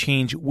even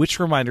change which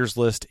reminders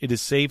list it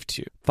is saved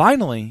to.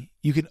 Finally,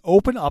 you can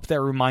open up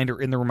that reminder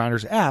in the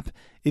Reminders app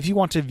if you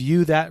want to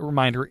view that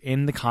reminder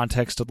in the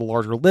context of the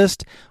larger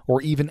list,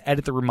 or even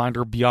edit the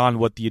reminder beyond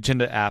what the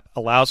Agenda app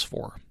allows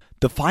for.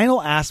 The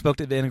final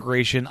aspect of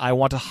integration I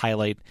want to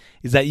highlight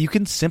is that you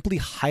can simply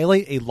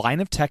highlight a line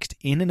of text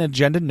in an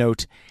Agenda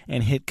note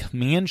and hit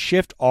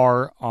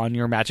Command-Shift-R on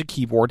your Magic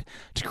Keyboard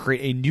to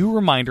create a new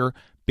reminder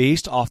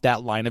based off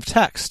that line of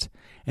text,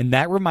 and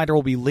that reminder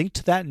will be linked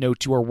to that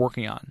note you are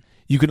working on.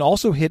 You can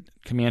also hit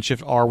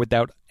Command-Shift-R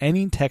without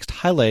any text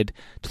highlighted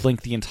to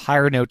link the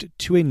entire note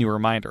to a new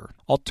reminder.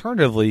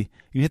 Alternatively,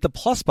 you can hit the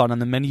plus button on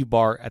the menu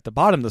bar at the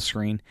bottom of the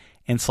screen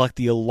and select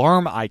the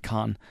alarm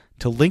icon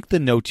to link the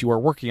note you are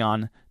working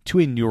on to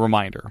a new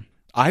reminder.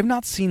 I've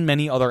not seen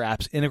many other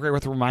apps integrate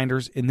with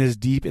reminders in this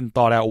deep and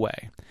thought-out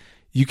way.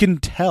 You can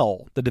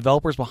tell the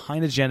developers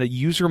behind Agenda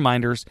use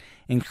reminders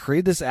and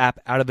created this app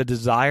out of a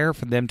desire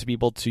for them to be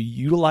able to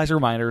utilize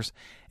reminders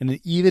in an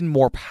even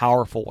more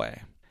powerful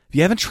way. If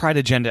you haven't tried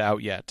Agenda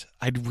out yet,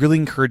 I'd really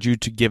encourage you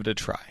to give it a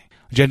try.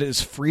 Agenda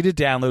is free to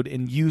download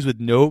and use with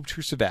no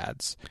obtrusive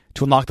ads.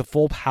 To unlock the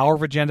full power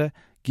of Agenda,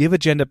 give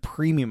Agenda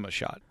Premium a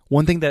shot.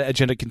 One thing that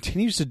Agenda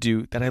continues to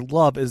do that I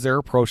love is their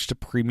approach to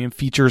premium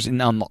features and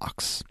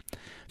unlocks.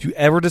 If you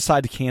ever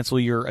decide to cancel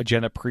your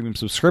Agenda Premium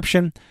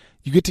subscription,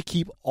 you get to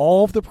keep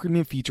all of the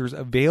premium features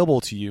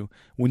available to you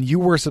when you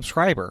were a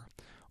subscriber.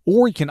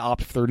 Or you can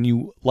opt for their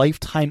new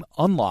lifetime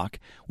unlock,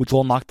 which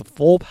will unlock the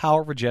full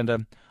power of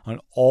Agenda on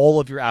all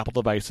of your Apple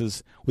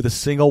devices with a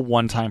single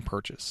one-time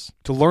purchase.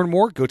 To learn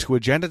more, go to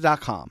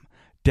agenda.com.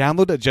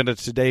 Download Agenda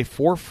today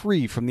for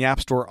free from the App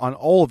Store on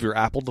all of your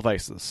Apple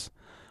devices.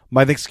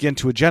 My thanks again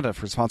to Agenda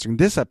for sponsoring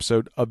this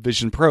episode of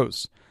Vision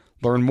Pros.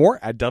 Learn more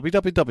at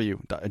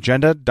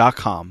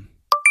www.agenda.com.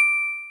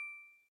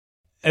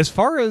 As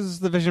far as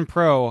the Vision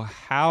Pro,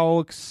 how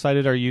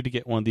excited are you to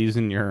get one of these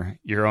in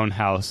your own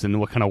house, and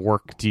what kind of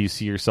work do you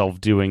see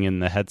yourself doing in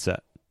the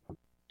headset?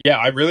 Yeah,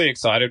 I'm really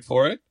excited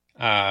for it.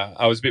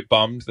 I was a bit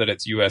bummed that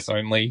it's US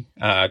only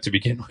to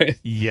begin with.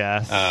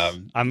 Yes.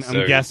 I'm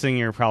guessing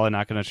you're probably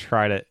not going to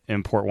try to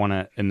import one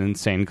at an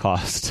insane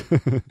cost.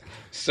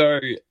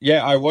 So,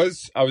 yeah, I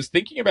was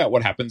thinking about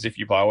what happens if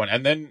you buy one.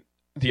 And then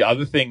the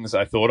other things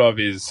I thought of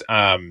is,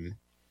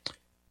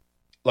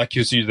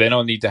 because you then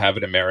I'll need to have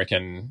an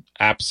American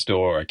App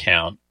Store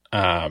account.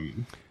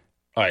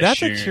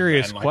 That's a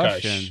curious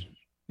question.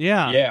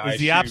 Yeah. Yeah, I Is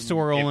the App assume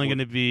Store it only would-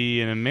 going to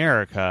be in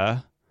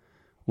America,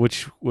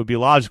 which would be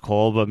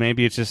logical, but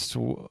maybe it's just...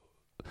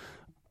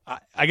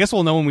 I guess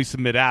we'll know when we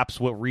submit apps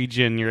what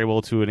region you're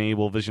able to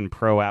enable Vision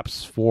Pro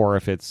apps for,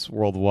 if it's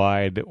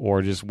worldwide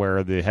or just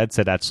where the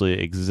headset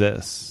actually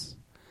exists.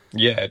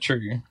 Yeah,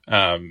 true.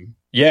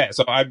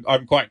 So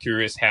I'm quite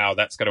curious how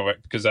that's going to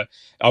work, because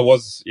I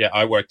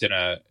worked in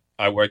an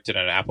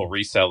Apple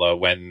reseller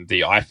when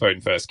the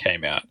iPhone first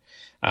came out,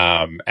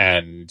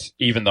 and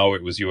even though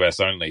it was US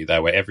only, they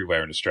were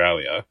everywhere in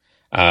Australia.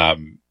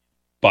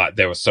 But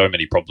there were so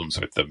many problems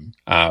with them.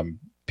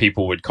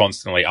 People would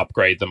constantly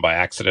upgrade them by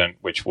accident,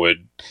 which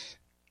would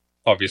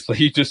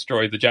obviously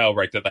destroy the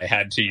jailbreak that they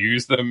had to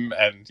use them.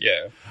 And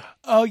yeah.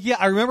 Oh, yeah.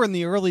 I remember in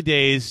the early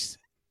days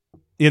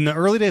of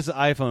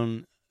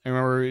iPhone, I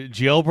remember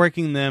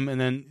jailbreaking them. And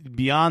then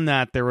beyond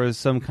that, there was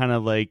some kind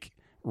of like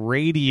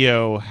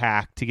radio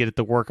hack to get it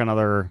to work on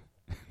other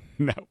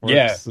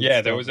networks.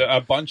 Yeah. There was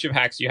a bunch of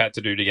hacks you had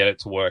to do to get it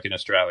to work in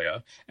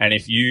Australia. And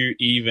if you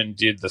even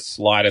did the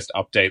slightest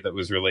update that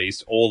was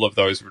released, all of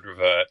those would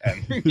revert.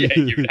 And yeah,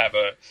 you would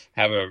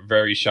have a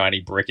very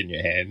shiny brick in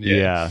your hand. Yeah.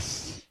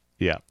 Yes.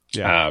 Yeah.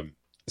 Yeah.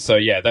 So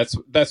yeah, that's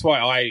why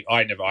I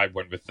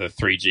went with the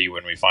 3G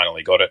when we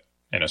finally got it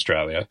in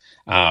Australia.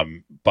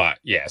 But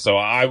yeah, so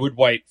I would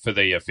wait for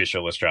the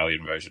official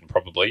Australian version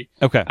probably.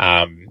 Okay.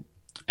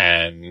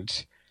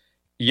 And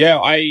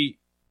yeah,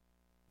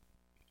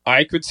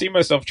 I could see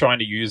myself trying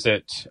to use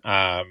it.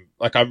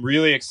 Like, I'm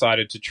really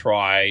excited to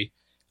try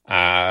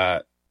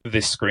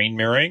this screen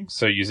mirroring.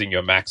 So using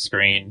your Mac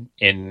screen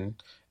in,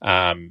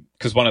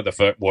 because one of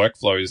the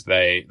workflows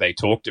they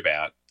talked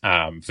about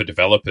for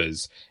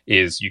developers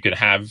is you can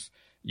have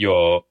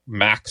your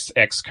Mac's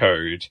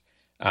Xcode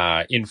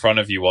in front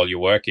of you while you're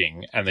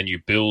working, and then you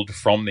build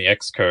from the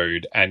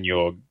Xcode, and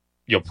your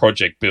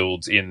project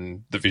builds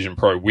in the Vision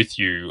Pro with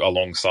you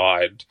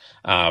alongside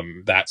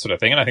that sort of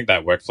thing. And I think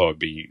that workflow would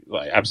be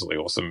like absolutely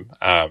awesome.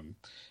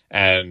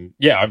 And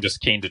yeah, I'm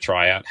just keen to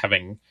try out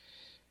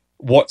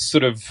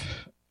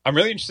I'm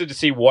really interested to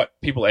see what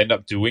people end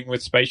up doing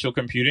with spatial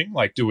computing.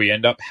 Like, do we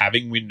end up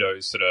having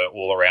windows sort of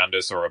all around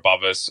us or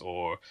above us,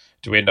 or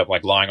do we end up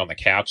like lying on the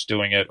couch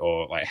doing it,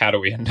 or like how do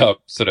we end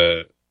up sort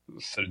of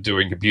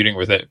doing computing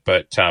with it?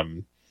 But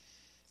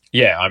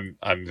yeah,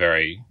 I'm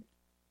very,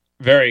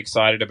 very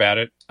excited about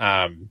it.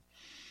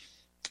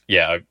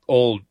 Yeah,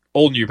 all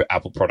new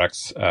Apple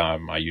products,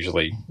 I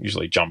usually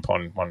jump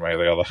on one way or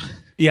the other.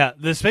 Yeah,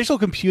 the spatial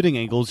computing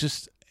angle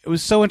it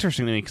was so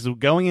interesting to me, because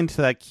going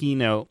into that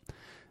keynote,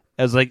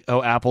 I was like,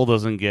 oh, Apple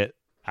doesn't get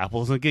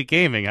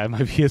gaming. I have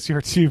my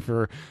PSVR 2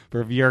 for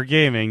VR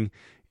gaming,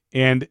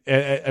 and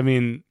I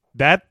mean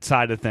that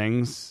side of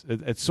things,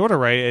 it's sort of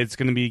right. It's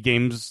going to be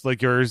games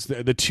like yours,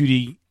 the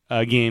 2D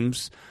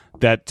games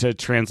that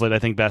translate, I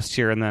think, best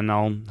here, and then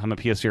I'll have a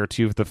PSVR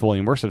 2 for the fully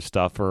immersive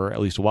stuff for at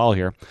least a while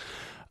here.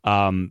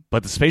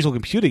 But the spatial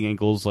computing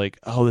angle is like,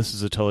 oh, this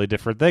is a totally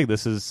different thing.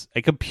 This is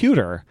a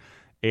computer,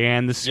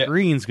 and the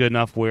screen's good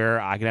enough where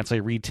I can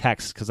actually read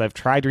text, because I've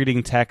tried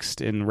reading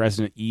text in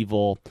Resident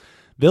Evil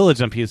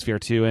Village on PSVR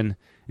 2, and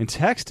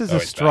text is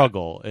a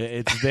struggle.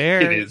 It's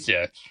there. It is,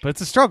 yeah. But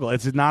it's a struggle.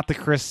 It's not the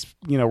crisp,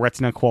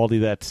 Retina quality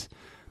that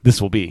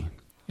this will be.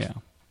 Yeah.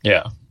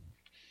 Yeah.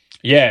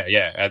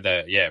 Yeah. And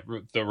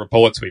the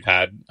reports we've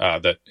had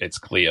that it's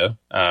clear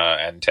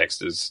and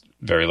text is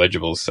very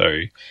legible. So,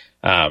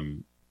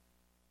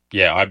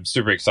 yeah, I'm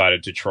super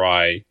excited to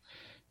try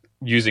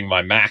using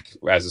my Mac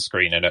as a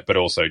screen in it, but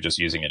also just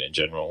using it in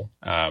general.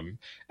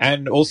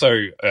 And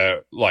also,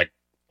 like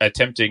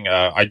attempting,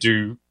 I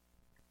do,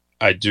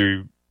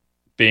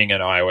 being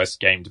an iOS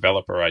game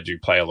developer, I do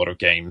play a lot of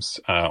games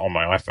on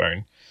my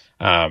iPhone,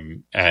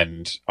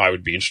 and I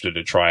would be interested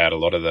to try out a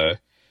lot of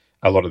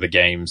the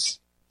games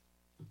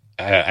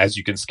as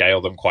you can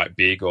scale them quite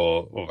big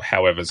or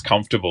however's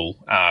comfortable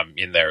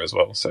in there as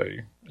well. So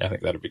I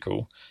think that'd be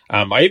cool.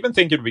 I even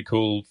think it'd be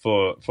cool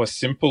for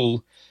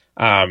simple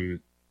immersive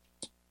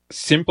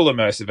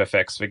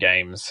effects for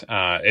games.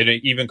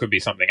 It even could be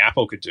something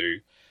Apple could do.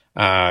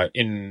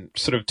 In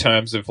sort of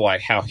terms of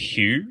like how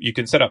you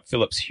can set up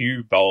Philips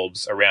Hue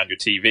bulbs around your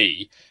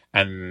TV,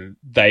 and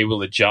they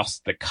will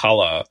adjust the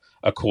color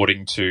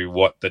according to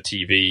what the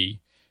TV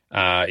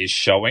is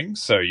showing.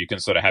 So you can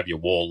sort of have your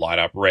wall light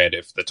up red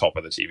if the top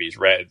of the TV is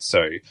red.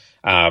 So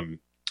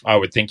I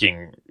would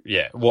thinking,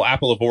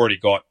 Apple have already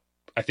got,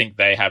 I think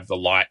they have the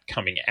light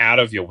coming out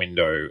of your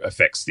window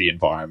affects the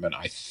environment,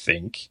 I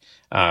think.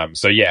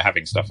 So yeah,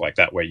 having stuff like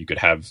that where you'd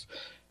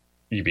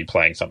be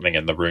playing something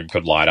and the room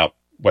could light up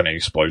when an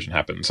explosion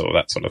happens, or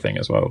that sort of thing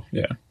as well.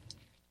 Yeah.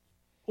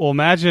 Well,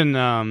 imagine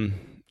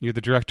you're the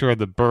director of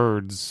The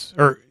Birds,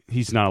 or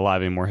he's not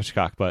alive anymore,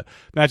 Hitchcock, but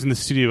imagine the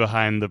studio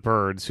behind The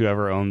Birds,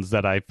 whoever owns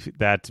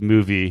that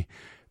movie,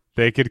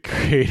 they could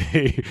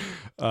create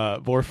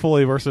a more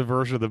fully immersive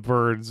version of The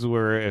Birds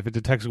where if it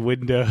detects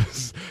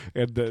windows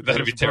and the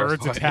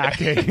birds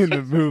attacking in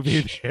the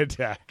movie, they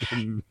attack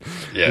in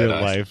real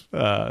life.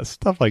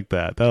 Stuff like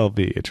that. That'll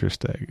be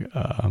interesting.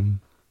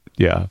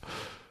 Yeah.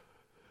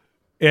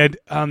 And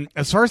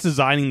as far as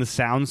designing the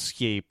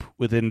soundscape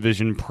within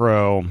Vision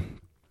Pro,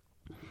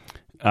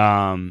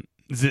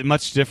 is it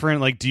much different?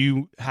 Like,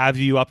 have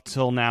you up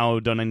till now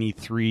done any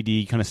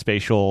 3D kind of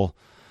spatial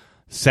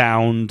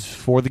sound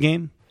for the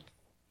game?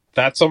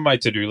 That's on my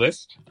to-do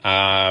list.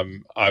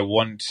 I'm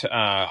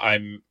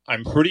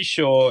pretty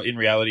sure in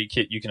Reality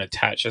Kit you can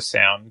attach a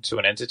sound to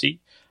an entity.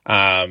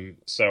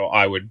 So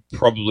I would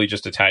probably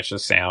just attach a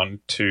sound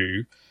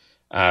to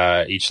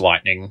each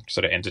lightning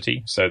sort of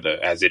entity, so that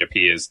as it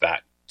appears,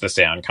 that the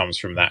sound comes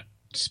from that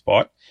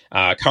spot.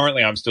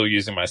 Currently, I'm still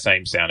using my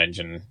same sound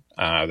engine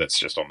that's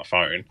just on the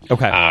phone.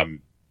 Okay.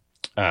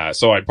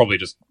 So I'd probably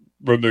just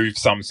remove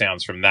some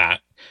sounds from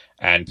that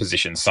and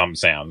position some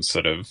sounds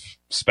sort of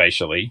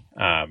spatially.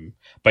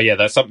 But yeah,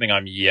 that's something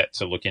I'm yet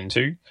to look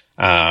into.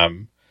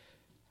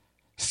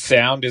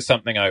 Sound is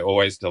something I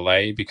always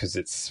delay because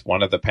it's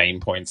one of the pain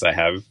points I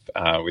have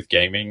with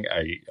gaming.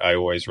 I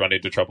always run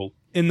into trouble.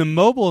 In the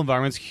mobile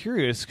environment, it's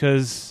curious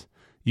because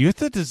you have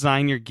to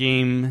design your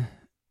game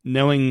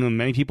knowing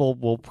many people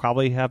will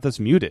probably have this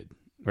muted,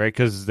 right?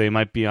 Because they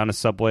might be on a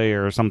subway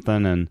or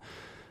something, and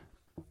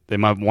they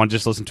might want to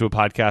just listen to a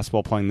podcast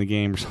while playing the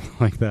game or something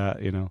like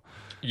that, you know?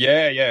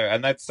 Yeah,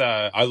 and that's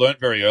I learned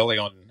very early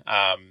on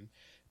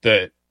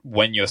that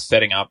when you're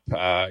setting up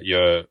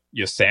your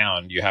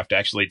sound, you have to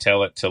actually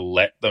tell it to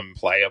let them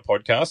play a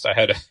podcast. I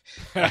had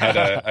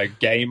a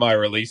game I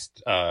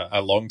released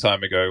a long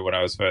time ago when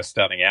I was first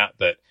starting out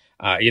that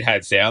it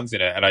had sounds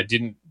in it, and I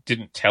didn't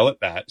tell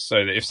it that,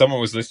 so that if someone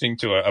was listening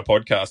to a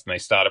podcast and they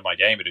started my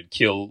game, it'd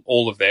kill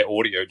all of their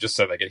audio just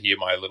so they could hear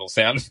my little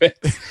sound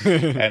effects.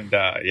 And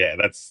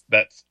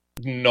that's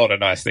not a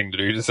nice thing to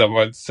do to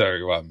someone.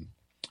 So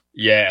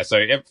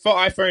so for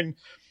iPhone,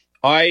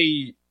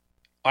 I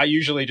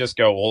usually just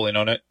go all in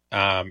on it,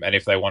 and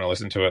if they want to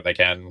listen to it, they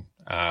can.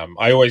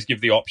 I always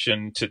give the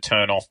option to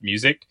turn off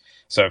music,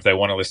 so if they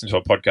want to listen to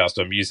a podcast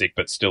or music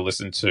but still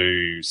listen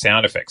to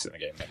sound effects in the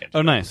game, they can do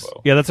Oh, nice.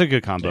 well. Yeah, that's a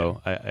good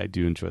combo. Yeah. I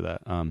do enjoy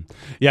that.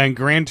 In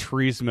Gran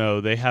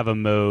Turismo, they have a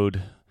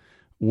mode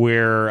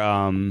where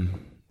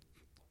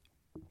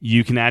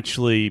you can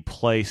actually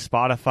play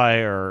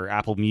Spotify or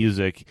Apple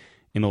Music,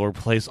 and it'll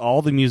replace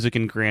all the music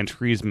in Gran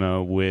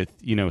Turismo with,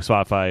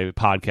 Spotify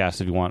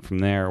podcasts if you want from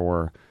there,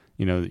 or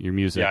your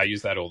music. Yeah, I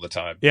use that all the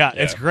time. Yeah,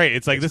 it's great.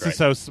 It's like, this great. is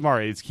so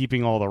smart. It's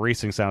keeping all the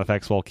racing sound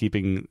effects while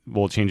changing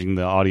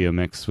the audio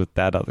mix with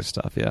that other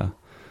stuff. Yeah,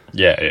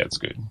 it's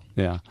good.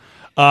 Yeah.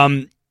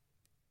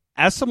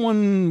 As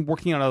someone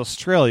working out of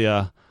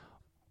Australia,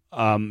 do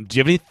you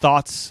have any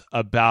thoughts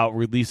about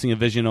releasing a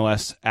Vision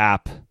OS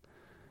app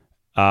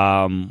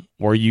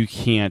where you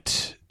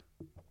can't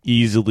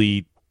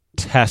easily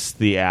test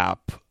the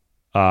app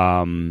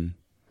on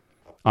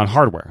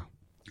hardware?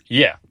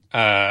 Yeah.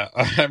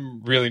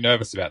 I'm really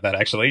nervous about that,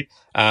 actually.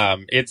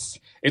 It's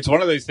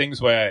one of those things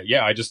where,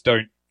 I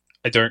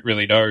don't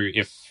really know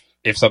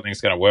if something's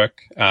going to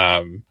work.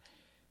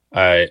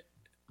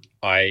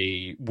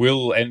 I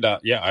will end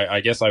up,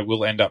 I guess I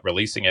will end up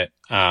releasing it.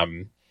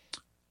 I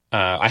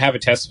have a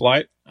test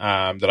flight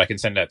that I can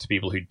send out to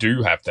people who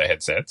do have the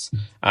headsets.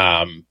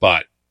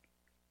 But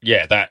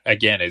that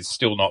again is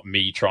still not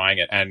me trying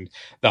it. And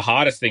the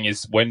hardest thing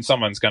is when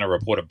someone's going to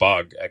report a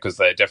bug, because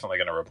they're definitely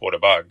going to report a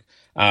bug.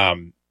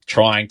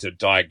 Trying to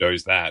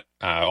diagnose that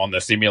on the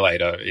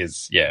simulator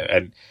is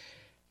and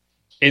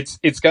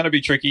it's going to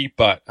be tricky.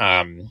 But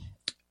when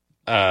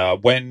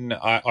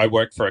I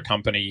worked for a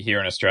company here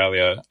in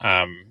Australia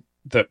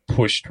that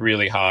pushed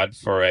really hard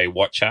for a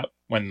watch app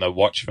when the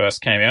watch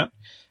first came out,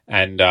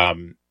 and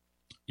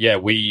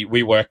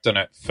we worked on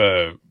it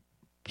for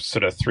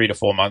sort of 3 to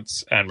 4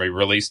 months, and we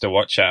released a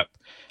watch app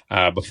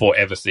before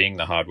ever seeing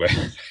the hardware.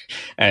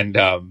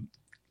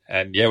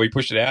 And we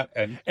pushed it out,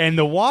 and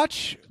the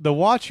watch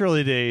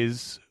early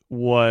days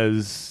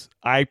was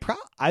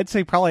I'd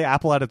say probably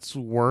Apple at its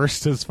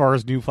worst as far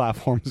as new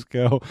platforms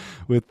go,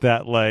 with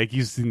that, like,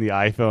 using the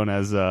iPhone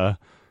as the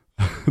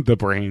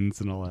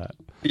brains and all that.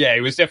 Yeah,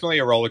 it was definitely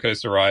a roller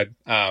coaster ride.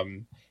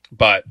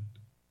 But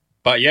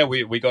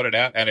we got it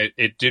out, and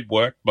it did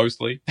work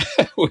mostly,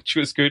 which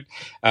was good.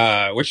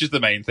 Which is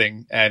the main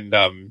thing. And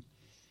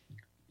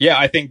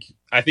I think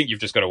you've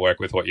just got to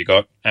work with what you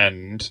got,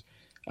 and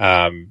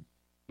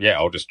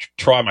I'll just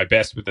try my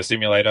best with the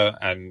simulator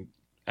and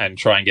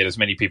try and get as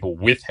many people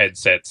with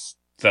headsets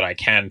that I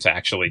can to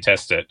actually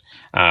test it.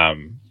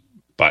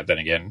 But then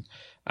again,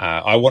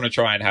 I want to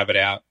try and have it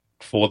out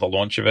for the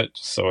launch of it,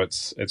 so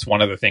it's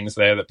one of the things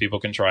there that people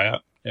can try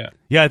out.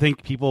 I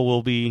think people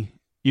will be,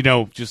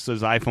 just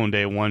as iPhone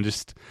day one,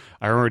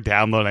 I remember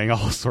downloading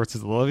all sorts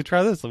of, let me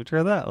try this, let me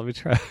try that, let me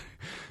try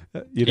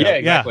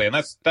exactly. And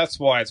that's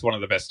why it's one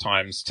of the best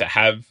times to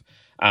have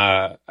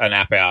an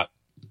app out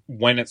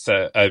when it's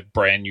a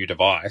brand new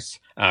device,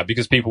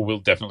 because people will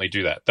definitely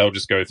do that. They'll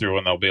just go through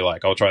and they'll be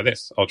like, I'll try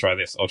this, I'll try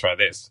this, I'll try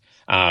this.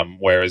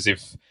 Whereas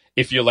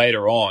if you're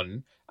later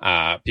on,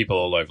 people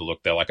will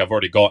overlook. They're like, I've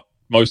already got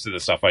most of the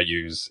stuff I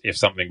use. If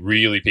something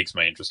really piques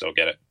my interest, I'll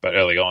get it. But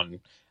early on,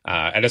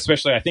 and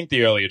especially I think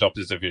the early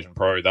adopters of Vision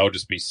Pro, they'll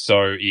just be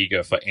so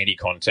eager for any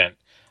content.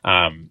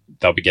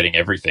 They'll be getting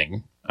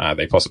everything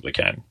they possibly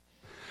can.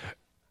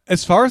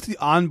 As far as the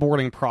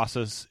onboarding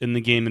process in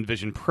the game in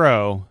Vision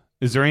Pro,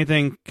 is there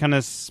anything kind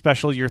of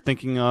special you're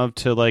thinking of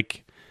to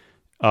like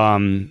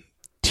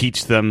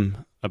teach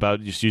them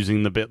about just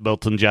using the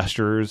built-in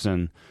gestures?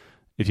 And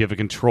if you have a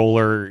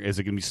controller, is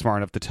it going to be smart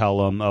enough to tell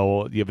them,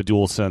 oh, you have a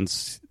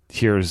DualSense,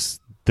 here's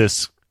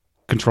this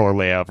controller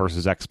layout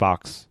versus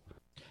Xbox?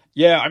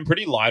 Yeah, I'm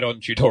pretty light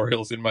on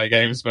tutorials in my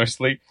games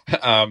mostly.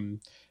 In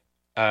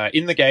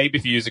the game,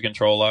 if you use a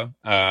controller,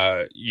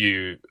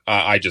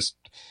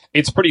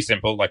 it's pretty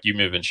simple. Like, you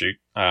move and shoot.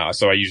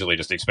 So I usually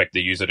just expect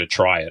the user to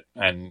try it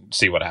and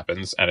see what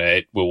happens, and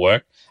it will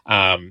work.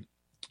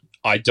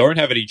 I don't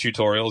have any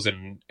tutorials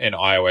in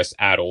iOS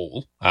at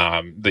all.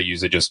 The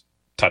user just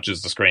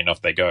touches the screen,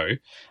 off they go.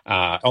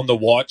 On the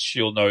watch,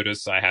 you'll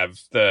notice I have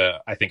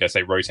I think I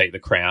say rotate the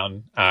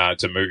crown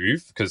to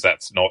move, because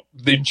that's not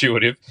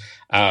intuitive.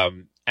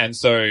 And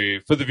so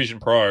for the Vision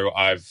Pro,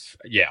 I've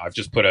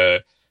just put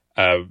a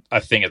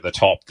thing at the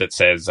top that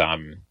says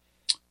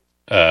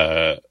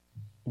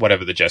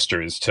whatever the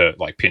gesture is, to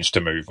like pinch to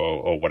move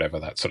or whatever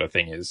that sort of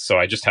thing is. So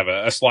I just have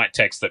a slight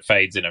text that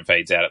fades in and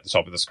fades out at the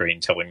top of the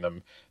screen, telling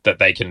them that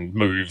they can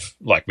move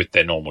like with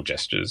their normal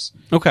gestures.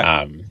 Okay.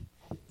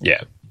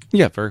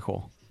 Yeah, very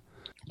cool.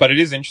 But it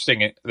is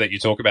interesting that you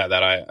talk about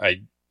that.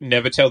 I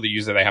never tell the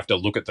user they have to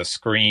look at the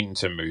screen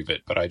to move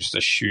it, but I just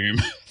assume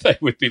they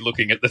would be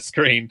looking at the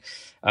screen.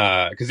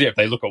 Because if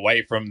they look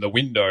away from the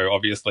window,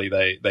 obviously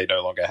they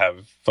no longer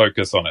have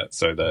focus on it,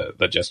 so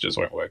the gestures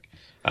won't work.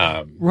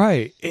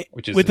 Right.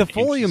 Which is with the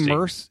fully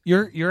immersive,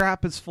 your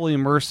app is fully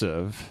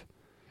immersive.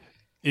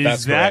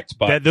 That's correct,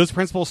 but that those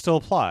principles still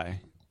apply?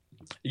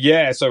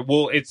 Yeah. So,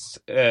 it's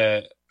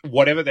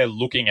whatever they're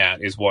looking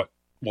at is what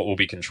will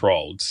be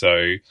controlled.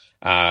 So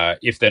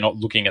if they're not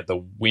looking at the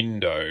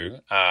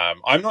window,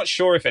 I'm not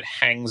sure if it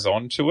hangs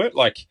on to it.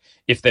 Like,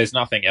 if there's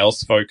nothing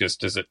else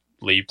focused, does it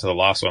leave to the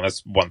last one?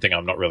 That's one thing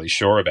I'm not really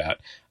sure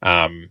about.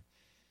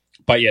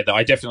 But yeah,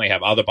 I definitely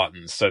have other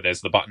buttons. So there's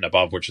the button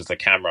above, which is the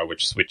camera,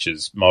 which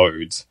switches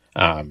modes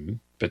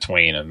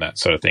between and that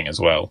sort of thing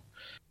as well.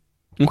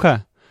 Okay.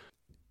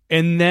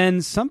 And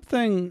then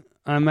something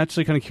I'm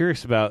actually kind of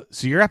curious about.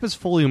 So your app is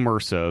fully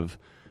immersive.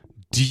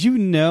 Do you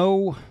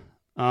know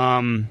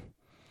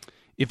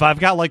if I've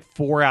got like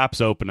 4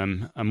 apps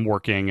open, I'm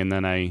working, and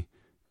then I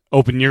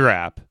open your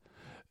app,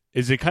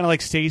 is it kind of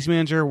like Stage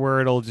Manager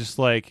where it'll just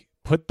like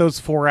put those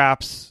 4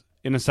 apps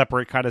in a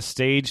separate kind of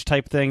stage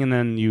type thing, and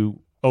then you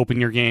open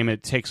your game,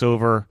 it takes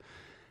over,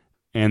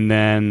 and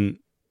then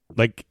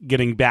like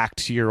getting back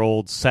to your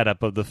old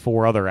setup of the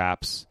 4 other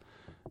apps?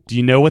 Do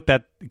you know what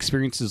that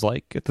experience is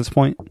like at this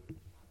point?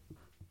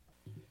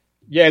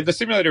 Yeah, the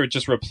simulator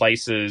just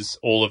replaces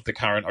all of the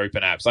current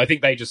open apps. I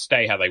think they just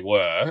stay how they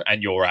were,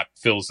 and your app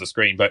fills the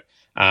screen. But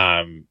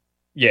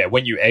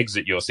when you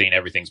exit, you're seeing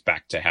everything's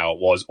back to how it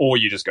was, or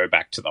you just go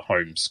back to the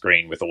home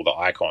screen with all the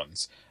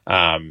icons.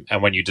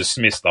 And when you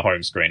dismiss the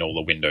home screen, all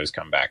the windows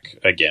come back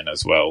again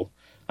as well.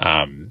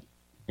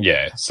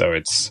 So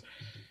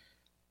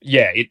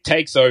it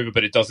takes over,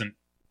 but it doesn't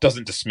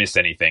dismiss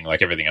anything.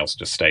 Like, everything else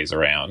just stays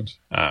around.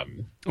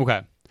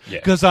 Okay.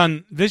 Because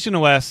on Vision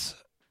OS,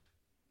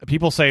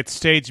 people say it's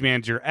Stage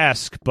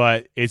Manager-esque,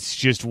 but it's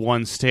just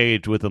one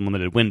stage with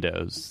unlimited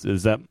windows.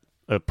 Is that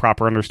a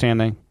proper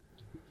understanding?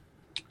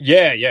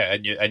 Yeah,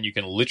 and you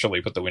can literally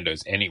put the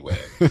windows anywhere,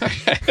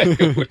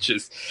 which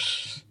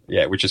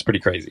is pretty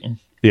crazy.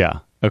 Yeah.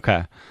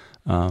 Okay.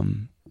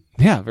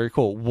 Very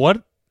cool.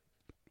 What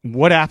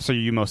apps are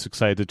you most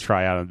excited to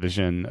try out on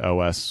Vision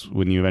OS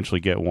when you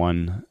eventually get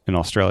one in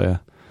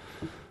Australia?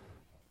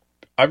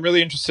 I'm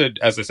really interested,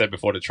 as I said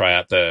before, to try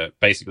out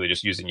basically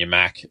just using your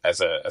Mac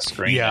as a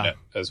screen in it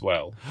as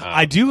well.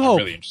 I'm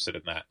really interested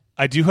in that.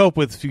 I do hope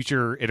with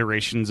future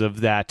iterations of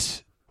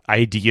that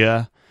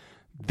idea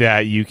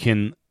that you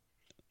can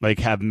like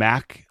have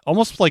Mac,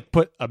 almost like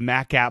put a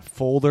Mac app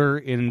folder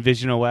in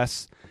Vision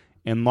OS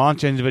and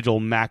launch individual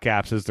Mac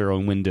apps as their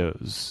own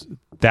windows.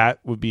 That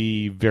would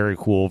be very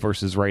cool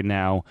versus right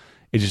now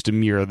it's just a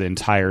mirror of the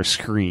entire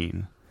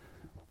screen.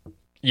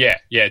 Yeah,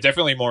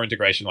 definitely more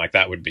integration like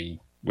that would be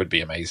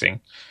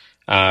amazing.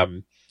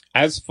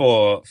 As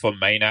for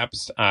main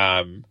apps,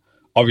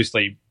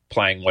 obviously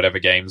playing whatever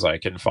games I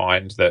can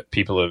find that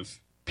people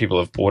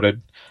have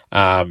ported,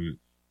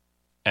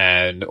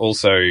 and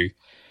also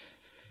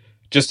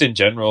just in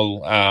general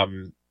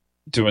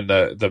doing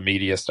the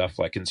media stuff,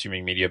 like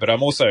consuming media. But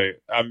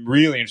I'm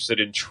really interested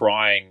in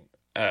trying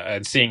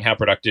and seeing how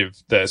productive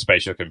the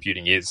spatial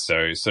computing is.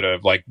 So sort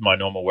of like my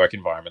normal work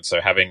environment. So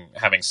having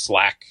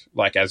Slack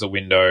like as a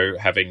window,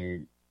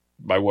 having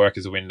my work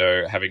as a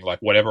window, having like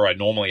whatever I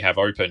normally have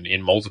open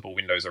in multiple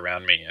windows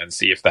around me, and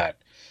see if that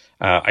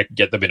I can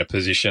get them in a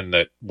position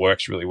that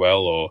works really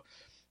well, or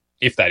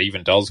if that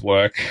even does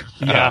work.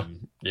 Yeah,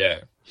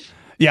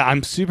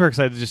 I'm super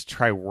excited to just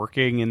try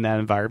working in that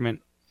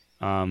environment.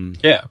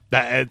 That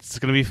it's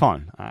going to be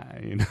fun.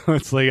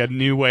 It's like a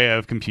new way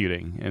of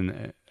computing,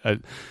 and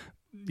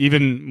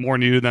even more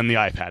new than the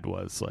iPad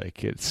was.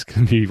 Like, it's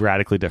going to be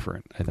radically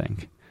different, I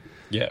think.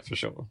 Yeah, for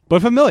sure.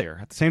 but familiar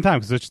at the same time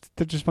because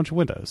they're just a bunch of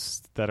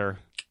windows that are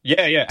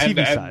Yeah. TV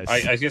And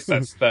size. I guess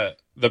that's the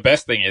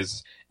best thing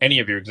is any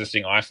of your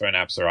existing iPhone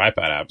apps or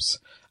iPad apps,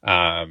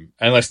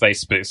 unless they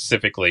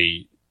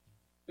specifically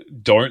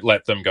don't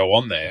let them go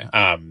on there,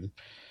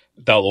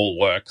 they'll all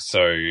work.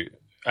 So,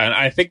 and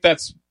I think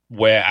that's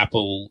where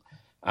Apple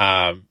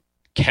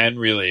can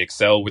really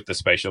excel with the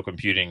spatial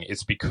computing.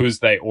 It's because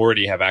they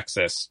already have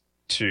access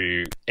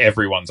to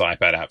everyone's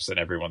iPad apps and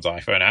everyone's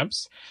iPhone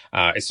apps.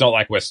 It's not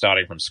like we're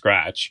starting from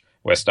scratch.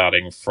 We're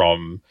starting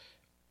from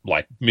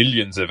like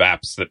millions of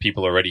apps that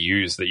people already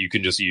use that you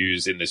can just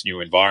use in this new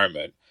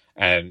environment.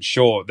 And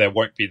sure, there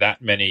won't be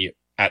that many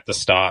at the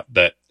start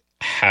that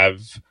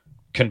have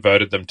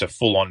converted them to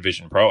full-on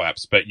Vision Pro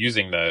apps, but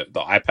using the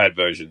iPad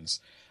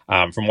versions,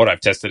 from what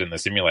I've tested in the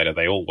simulator,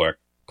 they all work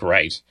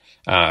great.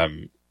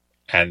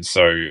 And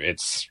so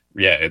it's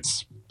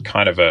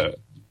kind of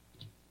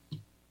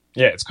going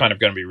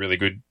to be really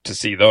good to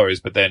see those.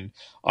 But then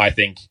I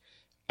think,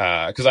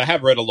 because I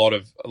have read a lot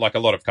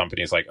of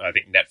companies, like I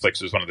think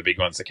Netflix was one of the big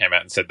ones that came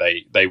out and said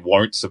they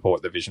won't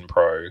support the Vision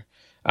Pro.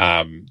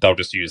 They'll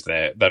just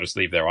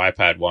leave their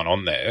iPad one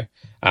on there.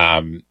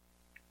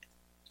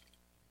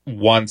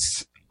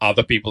 Once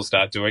other people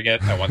start doing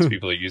it and once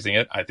people are using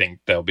it, I think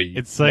there'll be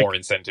more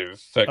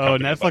incentive for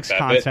companies Netflix like that.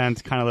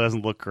 content kind of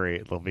doesn't look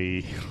great. They'll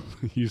be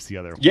use the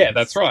other ones. Yeah,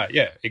 that's right.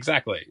 Yeah,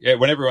 exactly. Yeah,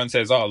 when everyone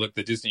says, "Oh, look,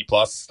 the Disney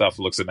Plus stuff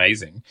looks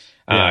amazing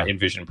in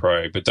Vision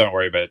Pro," but don't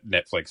worry about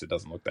Netflix; it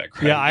doesn't look that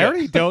great. Yeah, I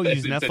already don't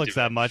use Netflix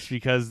that much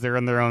because they're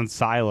in their own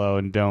silo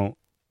and don't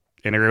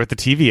integrate with the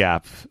TV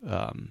app.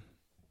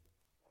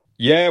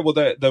 Yeah, well,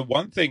 the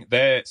one thing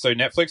so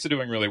Netflix are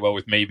doing really well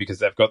with me because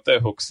they've got their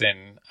hooks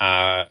in.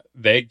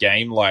 Their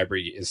game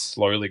library is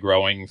slowly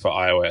growing for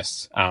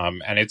iOS,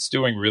 and it's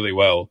doing really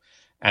well.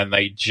 And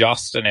they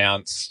just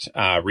announced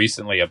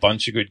recently a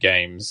bunch of good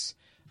games.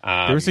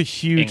 There was a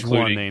huge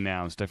one they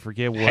announced. I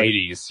forget what.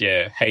 Hades,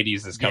 yeah.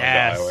 Hades is coming to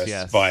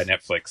iOS via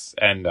Netflix.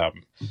 And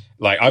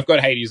I've got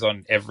Hades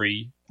on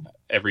every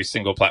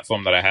single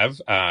platform that I have,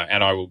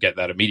 and I will get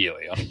that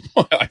immediately on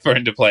my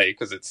iPhone to play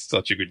because it's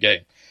such a good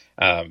game.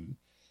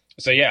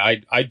 So yeah,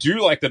 I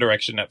do like the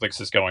direction Netflix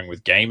is going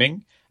with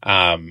gaming,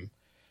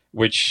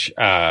 which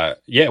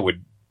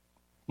would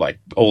like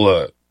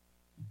all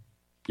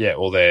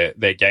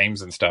their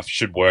games and stuff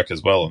should work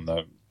as well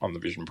on the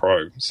Vision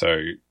Pro.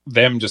 So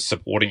them just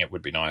supporting it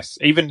would be nice.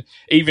 Even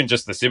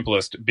just the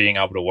simplest, being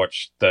able to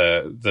watch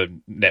the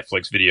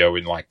Netflix video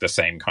in like the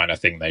same kind of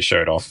thing they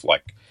showed off,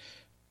 like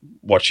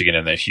watching it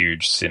in their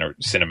huge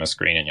cinema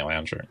screen in your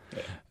lounge room.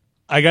 Yeah.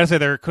 I gotta say,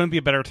 there couldn't be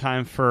a better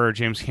time for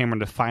James Cameron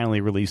to finally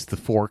release the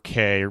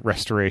 4K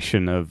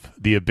restoration of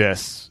The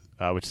Abyss,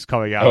 which is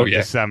coming out in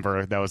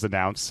December. That was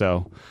announced,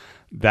 so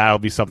that'll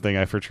be something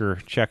I for sure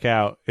check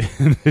out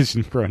in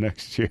Vision Pro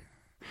next year.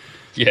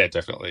 Yeah,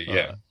 definitely.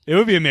 Yeah, it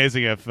would be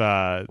amazing if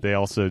they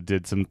also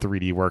did some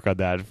 3D work on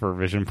that for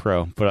Vision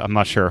Pro, but I'm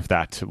not sure if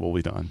that will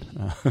be done.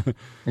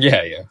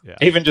 Yeah.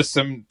 Even just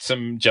some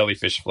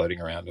jellyfish floating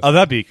around. Oh,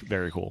 that'd be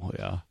very cool.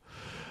 Yeah.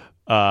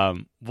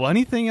 Well,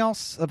 anything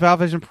else about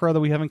Vision Pro that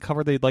we haven't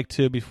covered that you'd like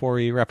to before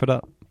we wrap it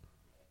up?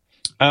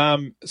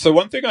 So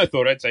one thing I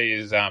thought I'd say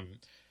is,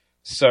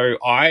 so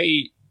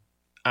I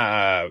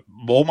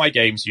all my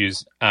games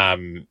use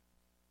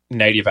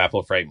native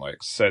Apple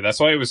frameworks, so that's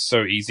why it was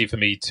so easy for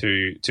me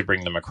to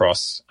bring them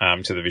across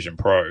to the Vision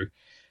Pro.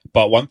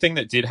 But one thing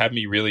that did have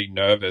me really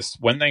nervous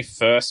when they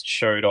first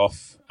showed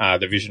off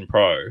the Vision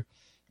Pro,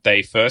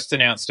 they first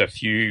announced a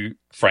few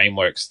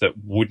frameworks that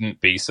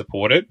wouldn't be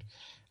supported.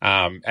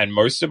 And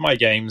most of my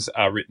games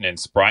are written in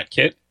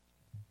SpriteKit.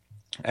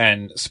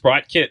 And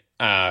SpriteKit,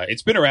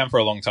 it's been around for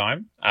a long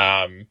time.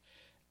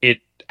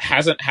 It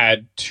hasn't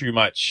had too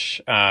much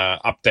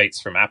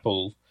updates from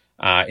Apple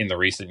in the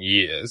recent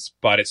years,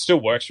 but it still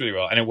works really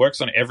well. And it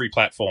works on every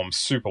platform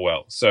super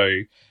well. So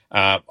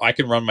I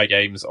can run my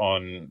games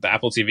on the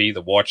Apple TV,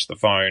 the watch, the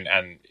phone,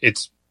 and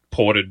it's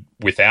ported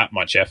without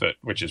much effort,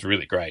 which is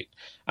really great.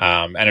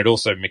 And it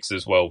also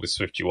mixes well with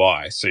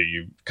SwiftUI, so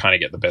you kind of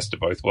get the best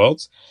of both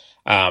worlds.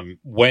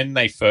 When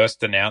they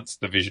first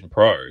announced the Vision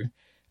Pro,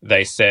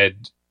 they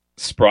said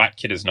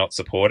SpriteKit is not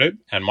supported,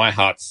 and my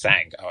heart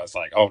sank. I was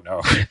like, oh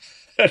no.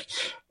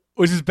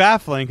 Which is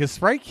baffling, because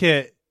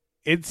SpriteKit,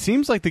 it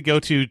seems like the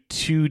go-to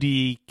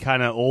 2D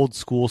kind of old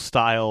school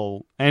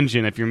style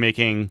engine if you're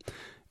making,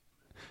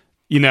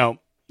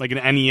 like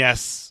an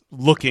NES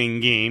looking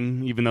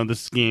game, even though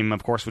this game,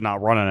 of course, would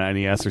not run on an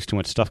NES. There's too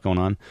much stuff going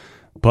on.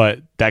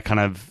 But that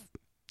kind of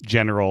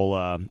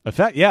general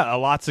effect,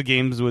 lots of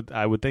games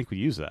I would think would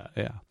use that.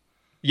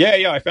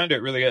 I found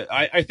it really good.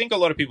 I think a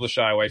lot of people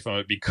shy away from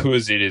it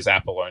because it is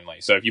Apple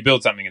only. So if you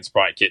build something in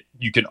SpriteKit,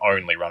 you can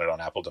only run it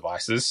on Apple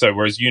devices. So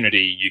whereas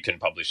Unity, you can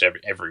publish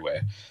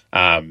everywhere.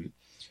 But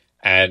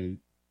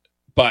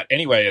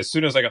anyway, as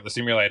soon as I got the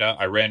simulator,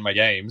 I ran my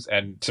games,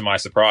 and to my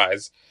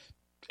surprise,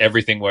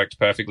 everything worked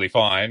perfectly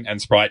fine, and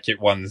SpriteKit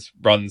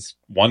runs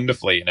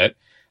wonderfully in it.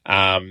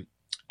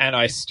 And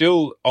I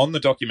still, on the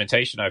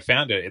documentation I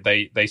found it,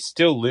 they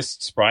still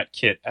list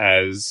SpriteKit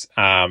as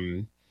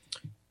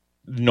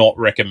not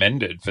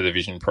recommended for the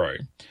Vision Pro.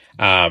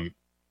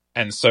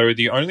 And so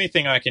the only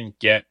thing I can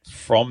get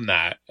from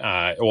that,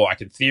 or I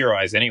can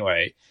theorize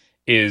anyway,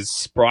 is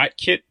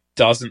SpriteKit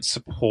doesn't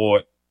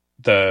support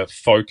the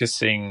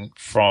focusing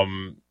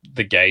from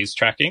the gaze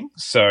tracking.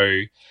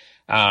 So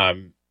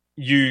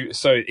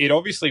it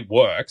obviously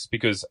works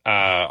because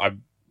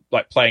I'm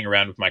like playing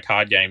around with my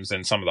card games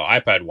and some of the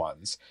iPad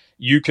ones.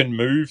 You can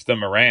move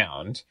them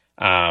around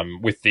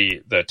with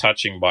the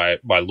touching by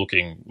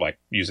looking, like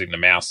using the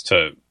mouse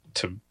to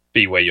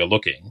be where you're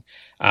looking.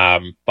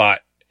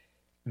 But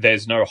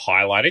there's no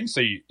highlighting. So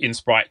in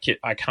SpriteKit,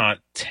 I can't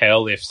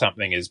tell if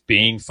something is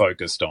being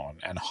focused on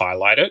and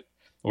highlight it.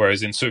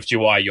 Whereas in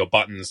SwiftUI, your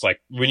buttons,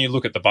 like when you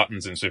look at the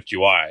buttons in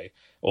SwiftUI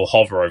or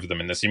hover over them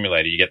in the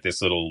simulator, you get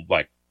this little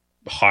like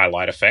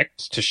highlight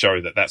effect to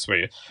show that that's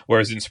where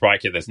whereas in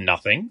SpriteKit, there's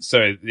nothing.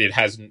 So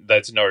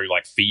there's no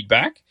like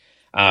feedback.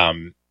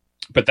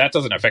 But that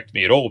doesn't affect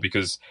me at all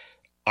because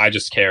I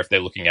just care if they're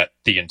looking at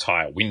the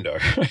entire window.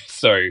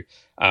 So,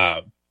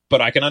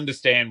 but I can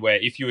understand where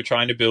if you were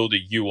trying to build a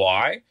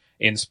UI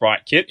in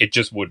SpriteKit, it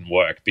just wouldn't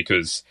work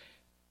because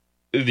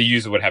the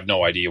user would have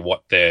no idea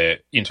what they're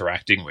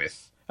interacting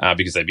with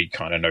because there'd be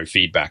kind of no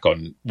feedback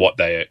on what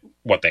they're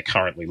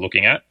currently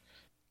looking at.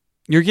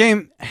 Your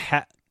game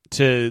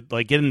to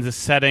like get into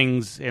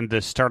settings and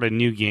to start a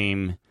new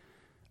game.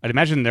 I'd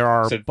imagine there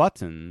are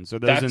buttons. Are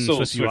those in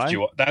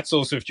SwiftUI? That's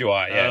all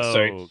SwiftUI, yeah. Oh, so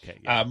okay,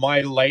 yeah.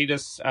 My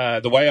latest,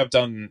 the way I've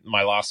done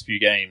my last few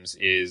games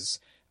is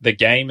the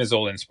game is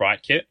all in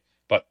SpriteKit,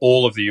 but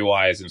all of the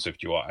UI is in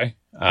SwiftUI.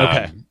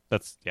 Okay,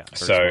 that's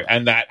So, smart.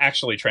 and that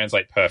actually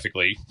translates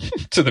perfectly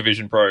to the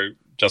Vision Pro,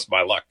 just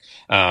by luck.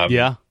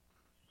 Yeah,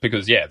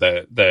 because the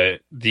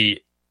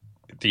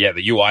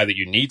UI that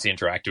you need to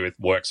interact with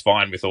works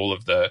fine with all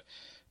of the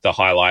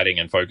highlighting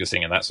and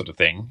focusing and that sort of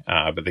thing.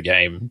 But the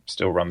game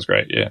still runs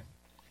great. Yeah.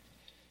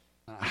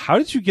 How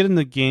did you get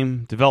into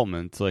game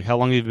development? Like, how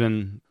long have you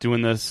been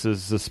doing this?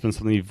 Has this been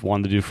something you've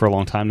wanted to do for a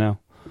long time now?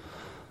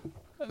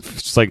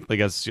 Just like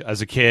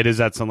as a kid, is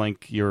that something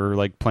like you're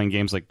like playing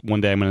games like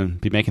one day I'm going to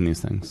be making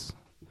these things?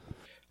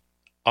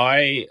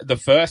 The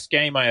first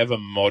game I ever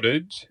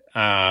modded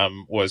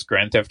was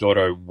Grand Theft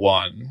Auto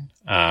 1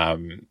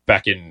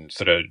 back in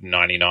sort of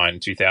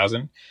 99,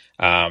 2000.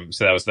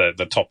 So that was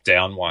the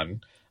top-down one.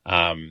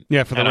 For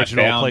the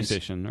original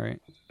PlayStation, right?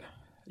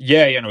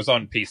 Yeah, and it was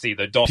on PC.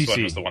 The DOS PC.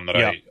 one was the one that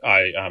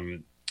I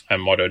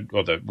modded,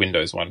 or the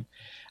Windows one.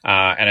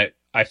 And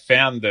I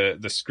found the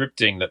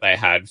scripting that they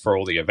had for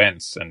all the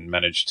events and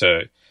managed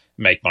to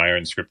make my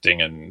own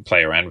scripting and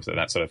play around with it,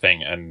 that sort of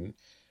thing. And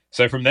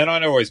so from then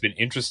on, I've always been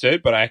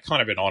interested, but I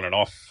kind of been on and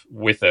off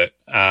with it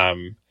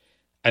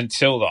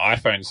until the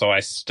iPhone. So I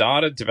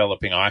started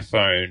developing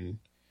iPhone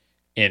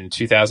in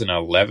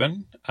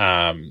 2011.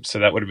 So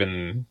that would have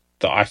been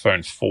the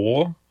iPhone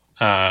 4,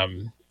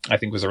 I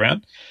think was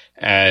around.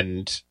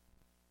 And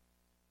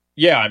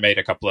yeah, I made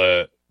a couple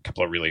of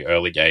really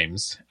early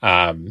games.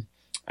 And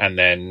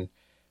then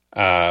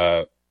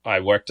I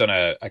worked on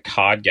a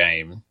card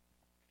game.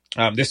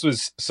 This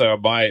was so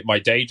my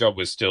day job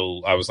was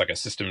still, I was like a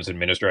systems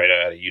administrator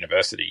at a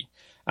university.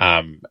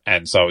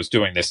 And so I was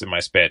doing this in my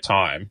spare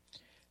time.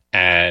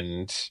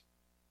 And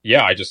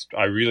yeah,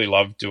 I really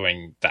loved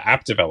doing the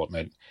app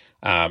development.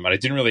 And I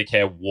didn't really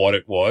care what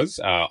it was.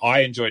 I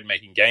enjoyed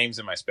making games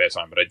in my spare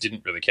time, but I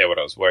didn't really care what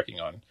I was working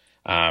on.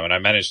 And I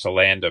managed to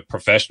land a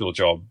professional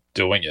job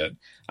doing it.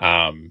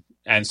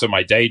 And so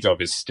my day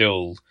job is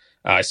still,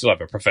 I still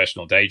have a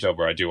professional day job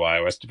where I do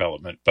iOS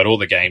development, but all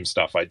the game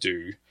stuff I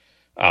do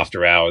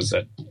after hours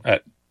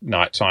at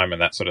night time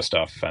and that sort of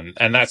stuff.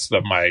 And that's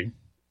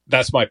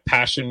my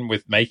passion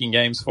with making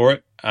games for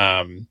it.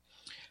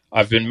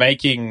 I've been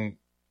making,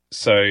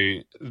 so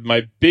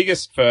my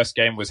biggest first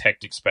game was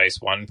Hectic Space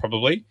 1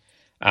 probably.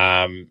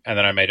 And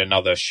then I made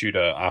another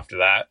shooter after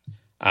that.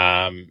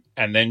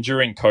 And then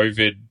during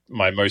COVID,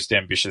 my most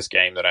ambitious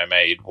game that I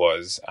made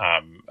was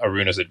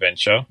Aruna's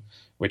Adventure,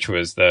 which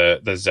was the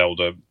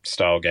Zelda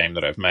style game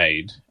that I've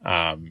made.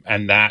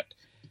 And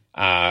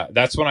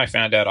that's when I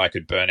found out I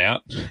could burn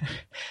out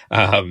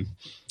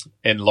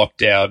in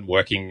lockdown,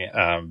 working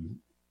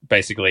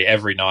basically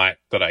every night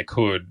that I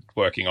could,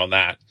 working on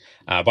that.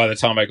 By the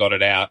time I got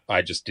it out,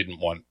 I just didn't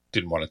want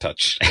to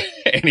touch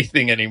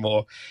anything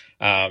anymore.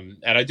 And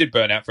I did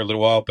burn out for a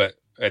little while, but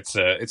it's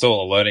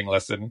all a learning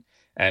lesson.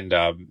 And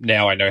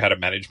now I know how to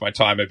manage my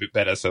time a bit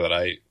better so that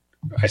I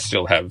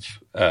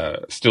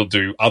still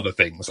do other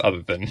things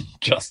other than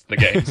just the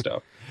game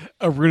stuff.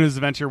 Aruna's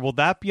Adventure, will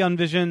that be on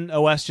Vision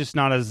OS, just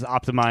not as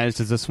optimized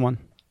as this one?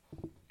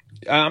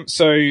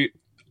 So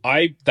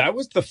that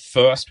was the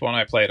first one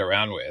I played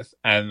around with,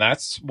 and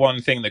that's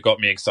one thing that got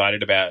me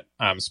excited about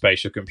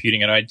spatial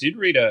computing. And I did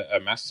read a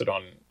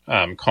Mastodon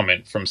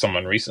comment from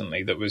someone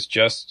recently that was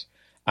just,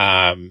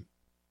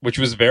 which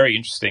was a very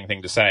interesting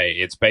thing to say.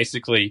 It's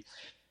basically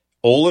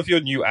all of your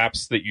new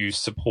apps that you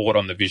support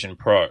on the Vision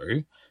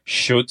Pro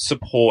should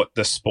support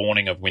the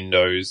spawning of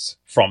windows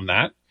from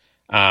that.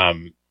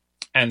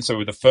 And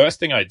so the first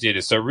thing I did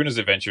is, so Runa's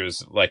Adventure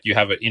is like you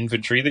have an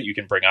inventory that you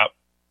can bring up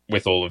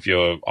with all of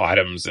your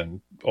items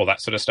and all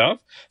that sort of stuff.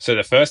 So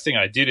the first thing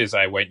I did is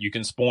I went, you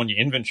can spawn your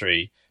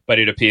inventory, but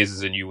it appears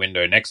as a new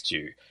window next to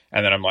you.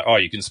 And then I'm like, oh,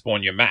 you can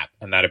spawn your map,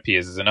 and that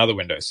appears as another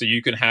window. So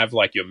you can have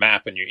like your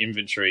map and your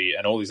inventory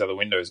and all these other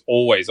windows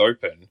always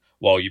open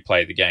while you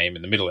play the game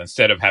in the middle,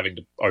 instead of having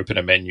to open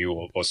a menu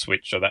or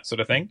switch or that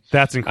sort of thing.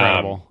 That's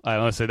incredible. I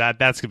want to say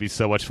that's gonna be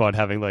so much fun,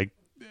 having like,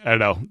 I don't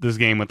know, this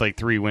game with like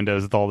 3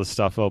 windows with all this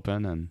stuff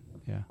open. And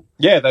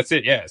yeah, that's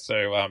it. Yeah.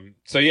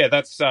 So yeah,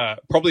 that's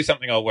probably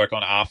something I'll work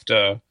on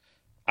after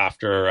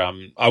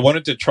I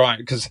wanted to try,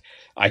 because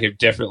I could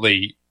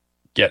definitely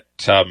get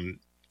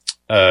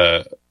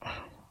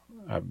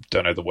I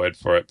don't know the word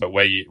for it, but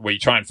where you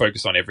try and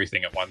focus on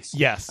everything at once.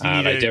 Yes,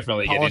 I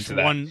definitely get into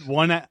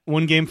that.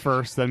 One game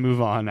first, then move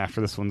on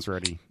after this one's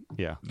ready.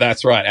 Yeah,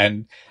 that's right.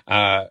 And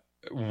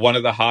one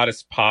of the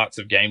hardest parts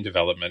of game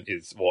development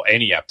is, well,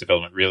 any app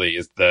development really,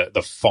 is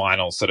the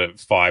final sort of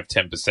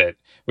 5-10%,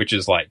 which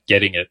is like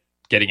getting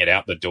it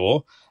out the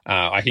door.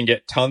 I can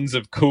get tons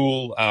of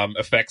cool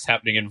effects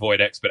happening in Void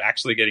X, but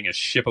actually getting a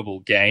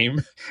shippable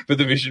game for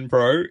the Vision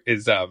Pro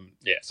is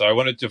so I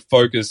wanted to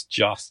focus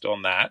just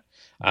on that.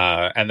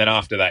 And then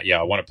after that,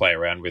 I want to play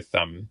around with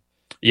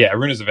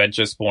Aruna's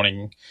Adventure,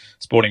 spawning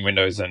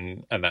windows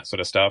and that sort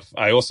of stuff.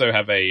 I also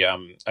have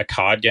a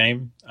card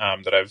game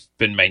that I've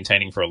been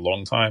maintaining for a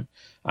long time,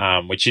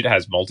 which it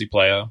has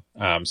multiplayer.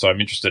 So I'm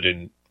interested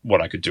in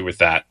what I could do with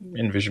that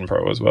in Vision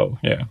Pro as well.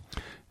 Yeah.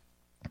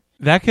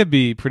 That could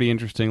be pretty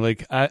interesting.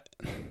 Like,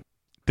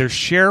 there's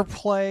share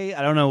play.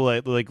 I don't know,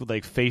 like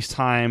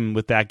FaceTime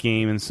with that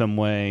game in some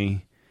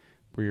way,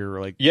 where you're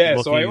like,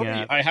 So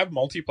I have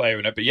multiplayer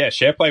in it, but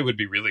share play would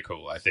be really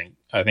cool. I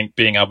think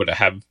being able to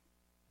have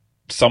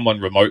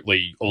someone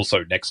remotely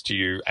also next to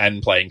you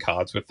and playing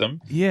cards with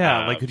them.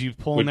 Yeah, like could you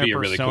pull in their persona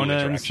really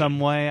cool in some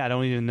way? I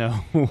don't even know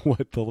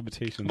what the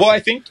limitations. Well, I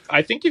think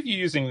if you're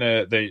using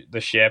the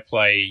share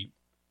play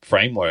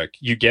framework,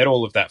 you get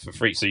all of that for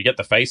free. So you get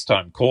the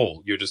FaceTime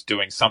call. You're just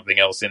doing something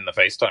else in the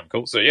FaceTime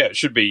call. So it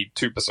should be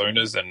 2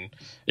 personas, and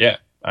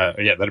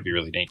that'd be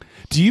really neat.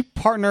 Do you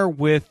partner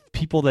with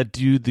people that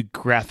do the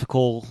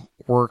graphical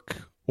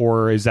work,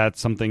 or is that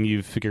something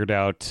you've figured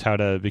out how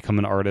to become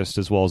an artist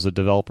as well as a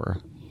developer?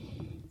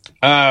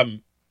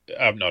 I'm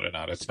not an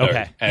artist. No.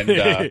 Okay.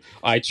 And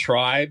I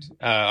tried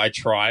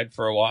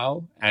for a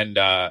while, and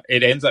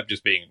it ends up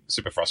just being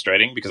super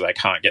frustrating because I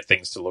can't get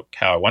things to look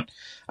how I want.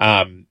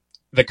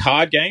 The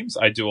card games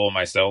I do all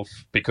myself,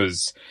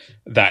 because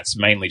that's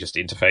mainly just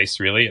interface.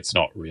 Really, it's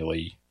not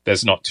really.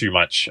 There's not too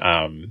much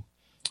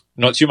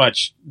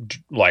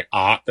like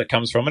art that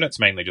comes from it. It's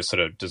mainly just sort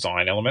of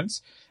design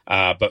elements.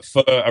 But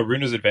for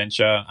Aruna's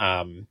Adventure,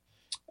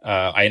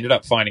 I ended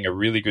up finding a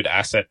really good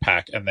asset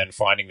pack, and then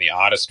finding the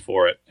artist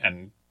for it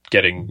and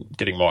getting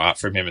more art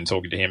from him and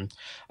talking to him.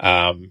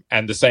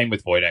 And the same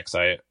with Void X.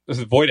 I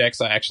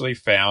actually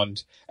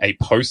found a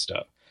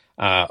poster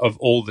of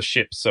all the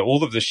ships. So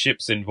all of the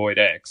ships in Void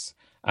X,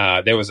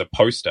 there was a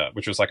poster,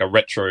 which was like a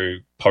retro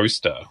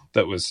poster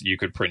that you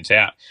could print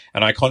out.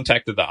 And I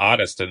contacted the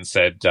artist and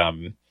said,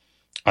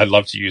 I'd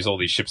love to use all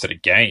these ships at a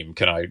game.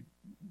 Can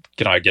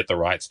I get the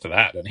rights to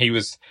that? And he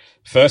was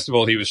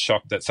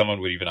shocked that someone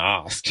would even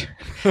ask.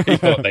 He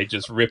thought they'd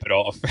just rip it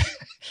off.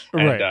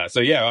 And right.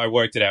 I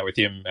worked it out with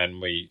him, and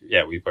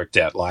we worked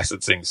out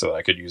licensing so that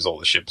I could use all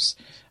the ships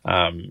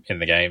in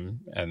the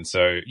game. And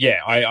so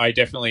I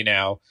definitely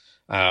now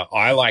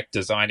I like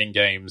designing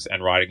games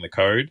and writing the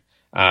code.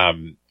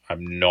 I'm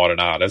not an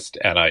artist,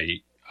 and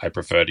I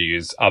prefer to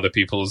use other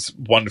people's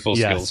wonderful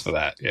skills for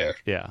that.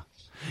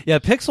 Yeah,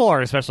 pixel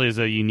art especially is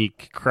a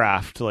unique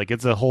craft. Like,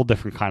 it's a whole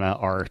different kind of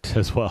art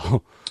as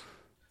well.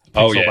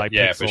 Pixel by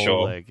pixel, for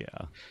sure.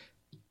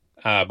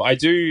 But I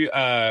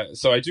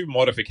do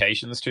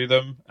modifications to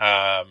them,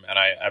 and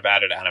I've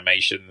added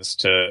animations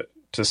to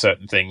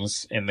certain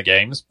things in the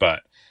games,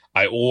 but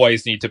I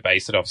always need to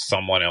base it off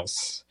someone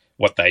else,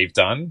 what they've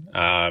done.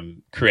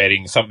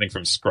 Creating something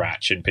from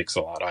scratch in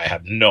pixel art, I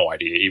have no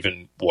idea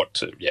even what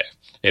to.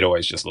 It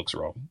always just looks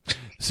wrong.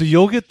 So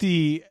you'll get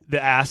the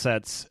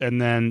assets, and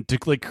then to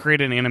like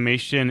create an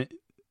animation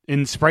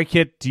in Sprite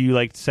Kit. Do you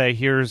like say,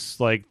 here's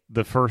like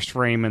the first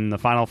frame and the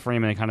final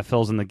frame, and it kind of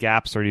fills in the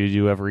gaps, or do you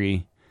do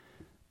every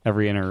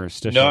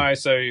interstitial? No,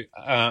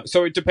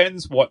 so it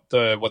depends what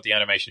the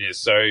animation is.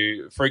 So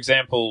for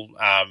example,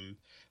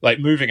 like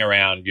moving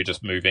around, you're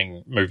just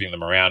moving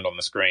them around on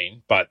the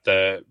screen. But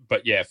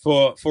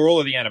for all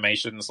of the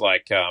animations,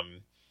 like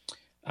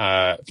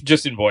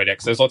just in Void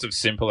X, there's lots of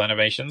simple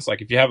animations.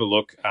 Like if you have a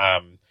look,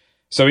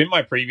 so in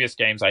my previous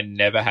games, I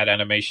never had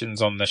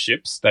animations on the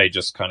ships. They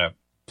just kind of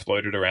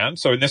floated around.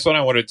 So in this one,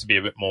 I wanted it to be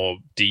a bit more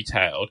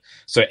detailed.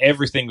 So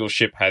every single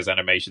ship has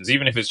animations,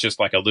 even if it's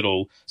just like a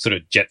little sort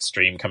of jet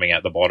stream coming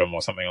out the bottom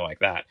or something like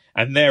that.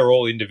 And they're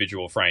all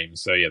individual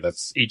frames. So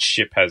that's each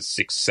ship has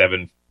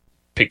 6-7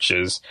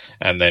 pictures,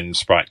 and then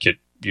Sprite Kit,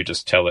 you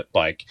just tell it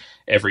like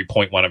every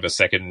 0.1 of a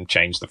second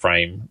change the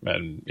frame,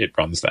 and it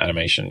runs the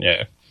animation.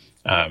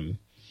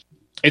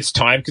 It's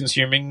time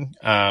consuming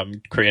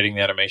creating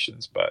the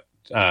animations, but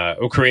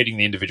or creating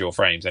the individual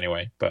frames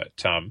anyway. But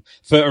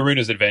for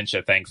Aruna's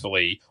Adventure,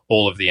 thankfully,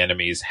 all of the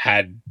enemies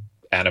had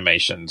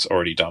animations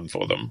already done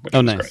for them, which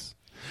was nice. great.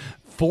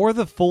 For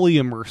the fully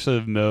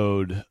immersive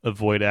mode of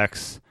Void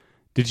X,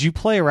 did you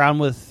play around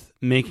with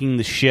making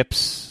the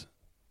ships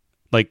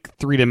like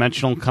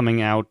 3-dimensional,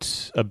 coming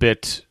out a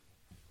bit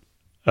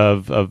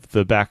of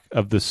the back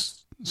of the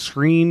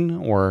screen,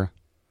 or?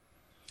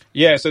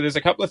 Yeah, so there's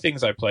a couple of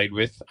things I played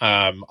with.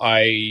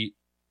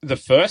 The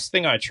first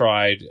thing I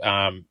tried,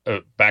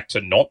 back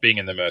to not being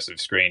an immersive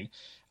screen,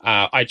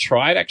 I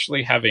tried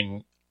actually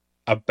having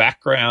a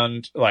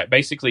background, like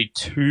basically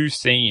 2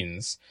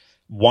 scenes.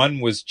 One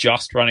was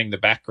just running the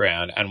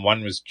background and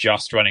one was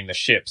just running the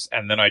ships.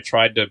 And then I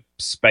tried to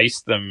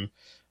space them,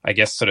 I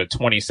guess, sort of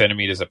 20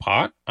 centimeters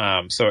apart.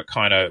 So it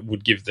kind of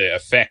would give the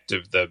effect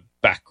of the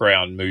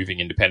background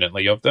moving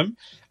independently of them.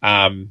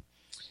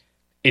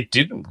 It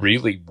didn't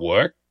really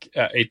work.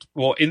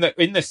 In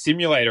the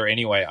simulator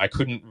anyway, I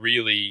couldn't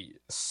really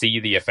see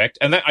the effect,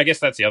 and I guess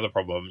that's the other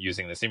problem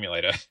using the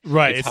simulator.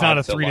 Right, it's not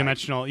a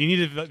 3-dimensional. You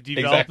need to be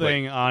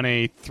developing Exactly. on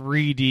a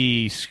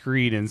 3D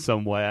screen in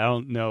some way. I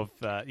don't know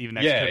if even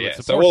Xcode would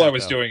support So all that, I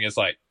was though. doing is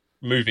like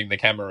moving the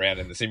camera around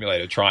in the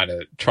simulator, trying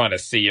to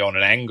see on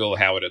an angle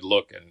how it'd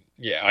look, and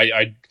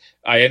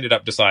I ended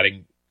up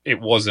deciding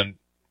it wasn't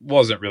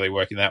really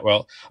working that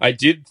well. I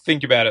did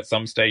think about at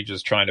some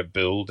stages trying to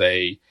build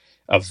a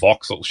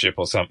voxel ship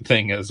or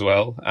something as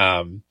well.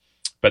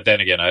 But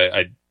then again,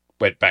 I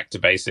went back to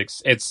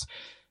basics. It's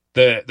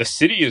the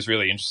city is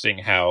really interesting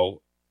how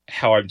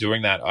I'm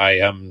doing that.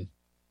 I'm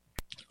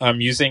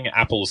using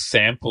Apple's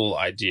sample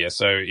idea.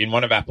 So in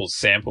one of Apple's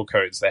sample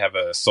codes, they have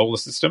a solar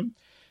system.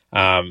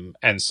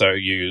 And so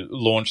you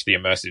launch the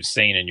immersive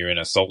scene and you're in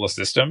a solar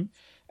system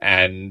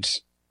and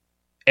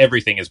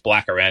everything is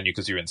black around you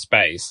because you're in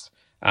space,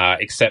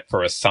 except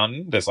for a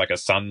sun. There's like a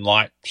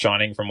sunlight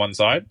shining from one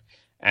side.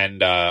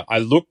 And I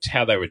looked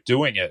how they were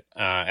doing it,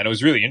 and it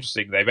was really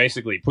interesting. They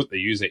basically put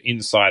the user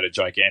inside a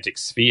gigantic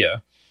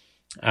sphere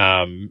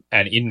and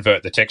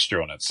invert the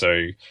texture on it.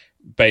 So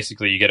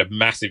basically you get a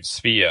massive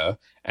sphere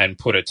and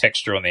put a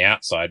texture on the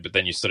outside, but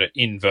then you sort of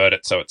invert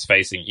it so it's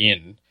facing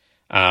in.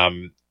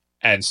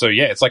 And so,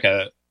 yeah, it's like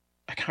I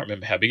can't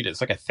remember how big it is.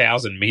 It's like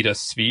 1,000-meter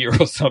sphere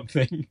or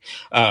something.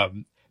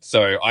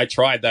 So I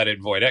tried that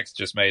in Void X,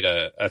 just made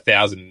a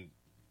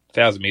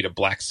 1,000-meter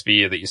black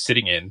sphere that you're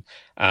sitting in,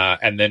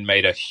 and then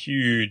made a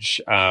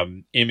huge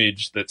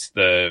image that's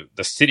the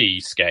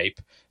cityscape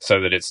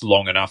so that it's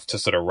long enough to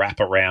sort of wrap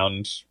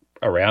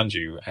around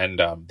you.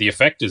 And the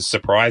effect is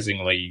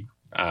surprisingly,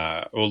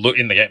 look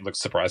in the game looks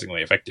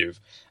surprisingly effective,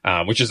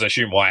 which is, I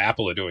assume, why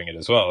Apple are doing it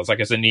as well.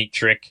 It's a neat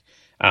trick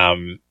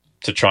to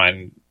try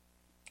and,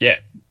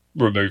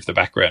 remove the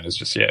background. Is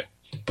just,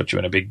 put you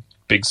in a big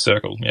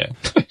circle. Yeah.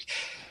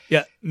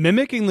 Yeah,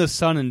 mimicking the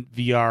sun in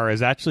VR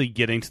is actually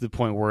getting to the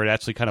point where it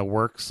actually kind of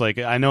works. Like,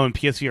 I know in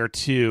PSVR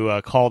 2,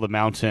 Call of the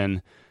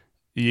Mountain,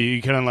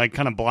 you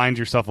kind of blind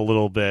yourself a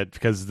little bit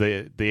because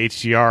the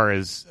HDR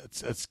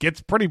it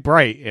gets pretty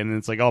bright, and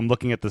it's like, oh, I'm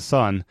looking at the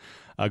sun.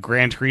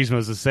 Gran Turismo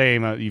is the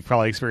same. You've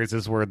probably experienced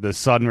this where the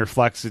sun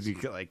reflects,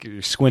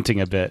 you're squinting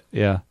a bit.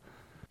 Yeah.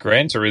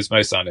 Gran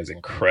Turismo Sun is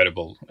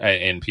incredible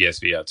in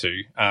PSVR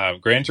 2.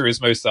 Gran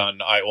Turismo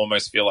Sun, I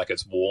almost feel like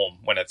it's warm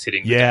when it's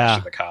hitting the dash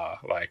of the car.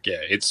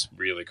 It's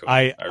really cool.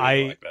 I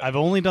really like that. I've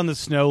only done the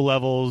snow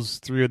levels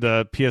through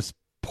the PS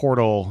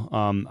Portal.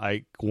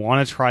 I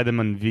want to try them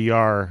in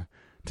VR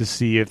to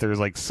see if there's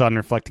like sun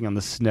reflecting on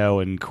the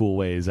snow in cool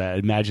ways. I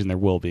imagine there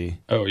will be.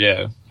 Oh,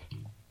 yeah.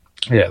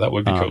 Yeah, that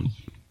would be cool.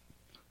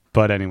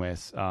 But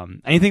anyways,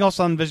 anything else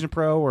on Vision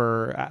Pro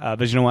or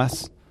Vision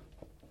OS?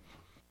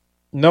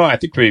 No, I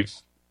think we've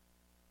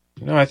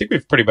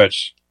pretty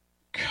much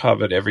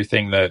covered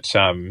everything that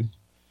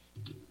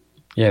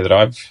that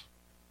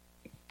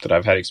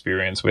I've had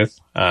experience with.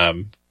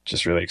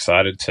 Just really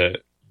excited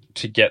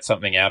to get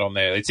something out on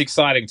there. It's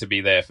exciting to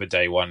be there for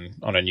day one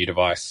on a new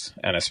device,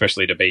 and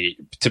especially to be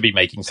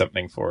making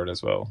something for it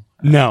as well.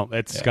 No,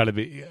 it's got to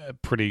be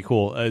pretty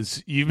cool.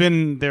 As you've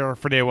been there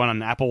for day one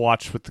on Apple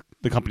Watch with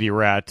the company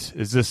you're at,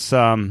 is this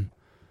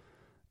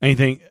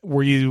anything?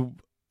 Were you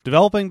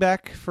developing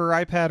back for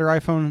iPad or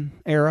iPhone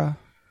era?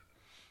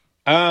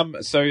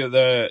 So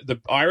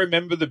I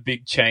remember the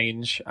big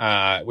change,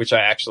 which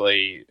I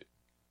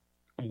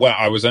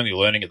was only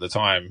learning at the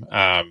time.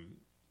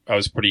 I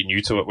was pretty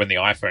new to it when the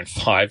iPhone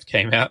 5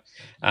 came out,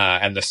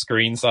 and the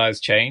screen size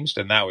changed,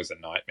 and that was a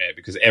nightmare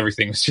because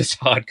everything was just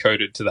hard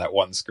coded to that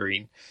one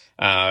screen.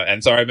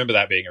 And so I remember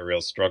that being a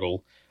real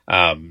struggle.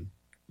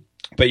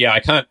 But yeah,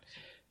 I can't.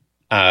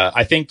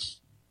 I think.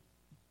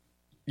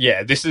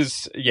 Yeah,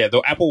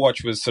 the Apple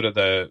Watch was sort of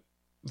the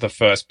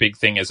first big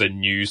thing as a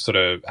new sort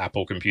of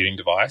Apple computing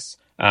device.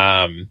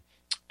 And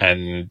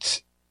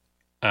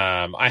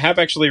I have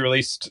actually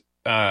released,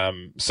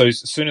 so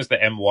as soon as the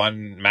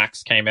M1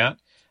 Max came out,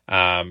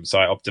 so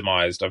I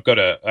optimized, I've got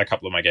a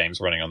couple of my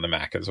games running on the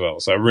Mac as well.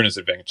 So Runa's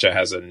Adventure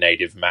has a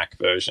native Mac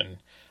version.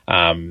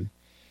 So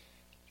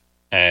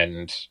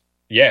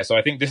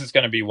I think this is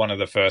going to be one of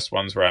the first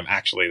ones where I'm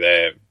actually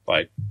there,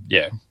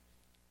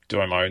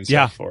 doing my own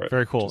Yeah, stuff for it.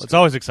 very cool. It's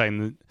always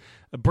exciting.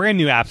 A brand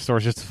new app store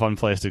is just a fun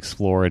place to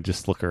explore and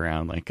just look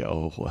around like,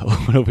 oh,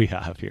 what do we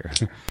have here?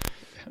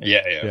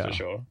 Yeah, for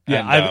sure.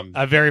 Yeah, And,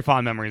 I have very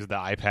fond memories of the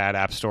iPad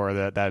app store,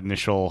 that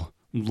initial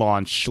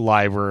launch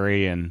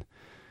library, and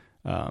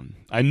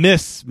I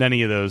miss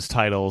many of those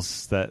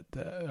titles that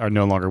are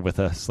no longer with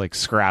us, like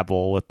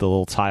Scrabble with the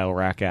little tile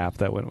rack app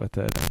that went with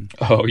it.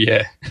 oh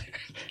yeah.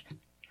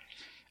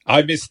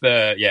 I miss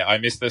the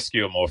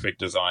skeuomorphic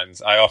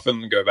designs. I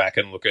often go back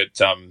and look at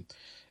any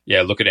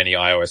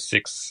iOS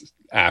 6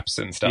 apps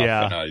and stuff.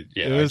 Yeah, and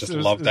I just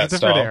love that a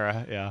style.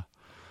 Era. Yeah.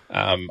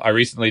 I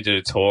recently did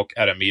a talk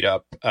at a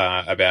meetup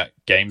about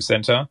Game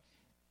Center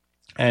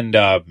and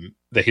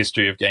the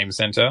history of Game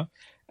Center,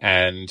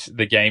 and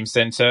the Game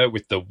Center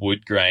with the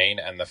wood grain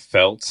and the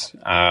felt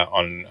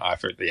on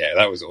iPhone. Yeah,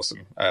 that was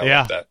awesome. I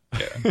love that.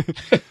 Yeah.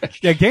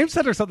 Yeah, Game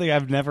Center is something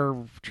I've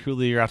never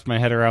truly wrapped my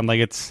head around.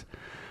 Like, it's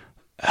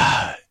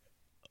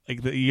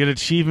like you get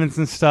achievements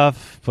and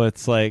stuff, but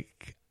it's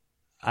like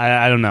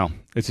I don't know.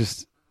 It's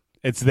just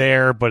it's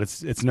there, but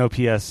it's no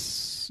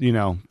PS,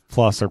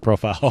 plus or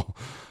profile.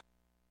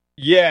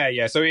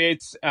 Yeah. So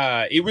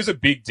it was a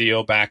big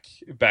deal back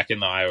in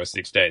the iOS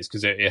 6 days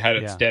because it had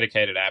its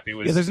dedicated app. It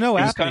was there's no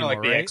app. It was kind of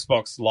like the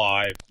Xbox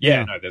Live.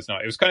 Yeah, no, there's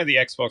not. It was kind of the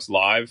Xbox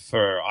Live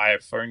for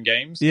iPhone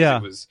games. Yeah,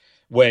 it was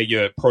where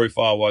your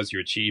profile was,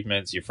 your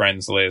achievements, your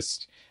friends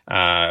list,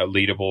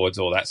 leaderboards,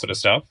 all that sort of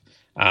stuff.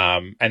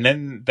 And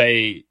then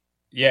they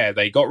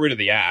got rid of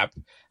the app,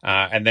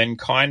 and then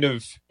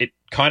it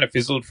kind of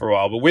fizzled for a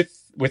while. But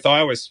with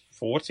iOS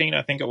 14,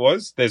 I think it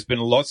was, there's been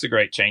lots of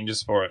great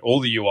changes for it. All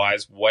the UI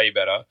is way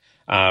better.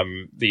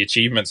 The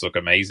achievements look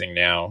amazing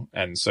now,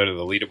 and so do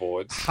the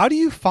leaderboards. How do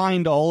you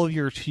find all of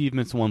your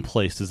achievements in one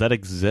place? Does that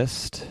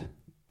exist?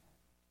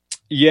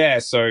 Yeah,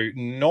 so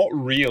not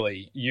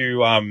really.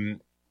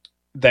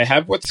 They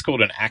have what's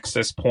called an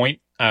access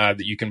point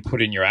that you can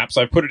put in your apps.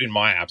 So I put it in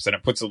my apps, and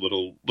it puts a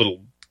little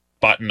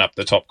button up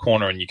the top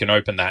corner, and you can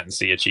open that and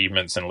see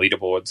achievements and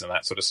leaderboards and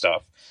that sort of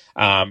stuff.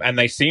 And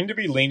they seem to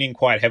be leaning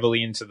quite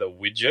heavily into the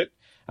widget.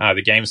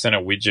 The Game Center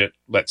widget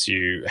lets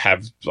you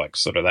have like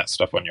sort of that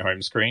stuff on your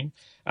home screen.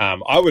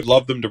 I would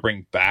love them to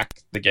bring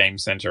back the Game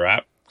Center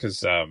app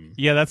because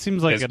that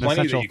seems like an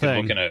essential thing.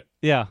 Can look in it.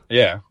 Yeah.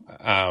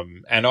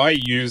 And I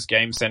use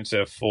Game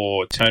Center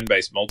for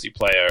turn-based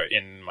multiplayer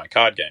in my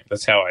card game.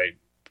 That's how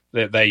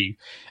they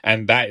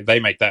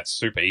make that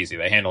super easy.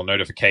 They handle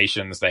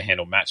notifications, they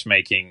handle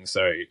matchmaking,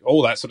 so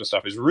all that sort of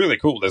stuff is really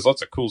cool. There's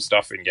lots of cool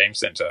stuff in Game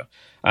Center.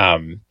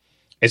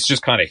 It's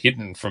just kind of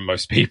hidden from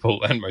most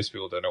people, and most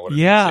people don't know what it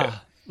is. Yeah,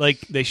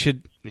 like they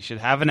should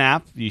have an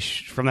app.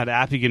 From that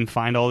app, you can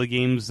find all the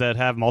games that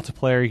have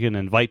multiplayer. You can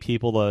invite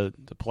people to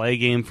play a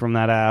game from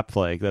that app.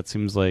 Like that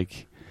seems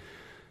like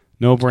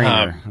no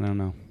brainer. I don't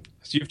know.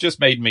 So you've just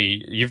made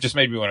me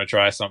want to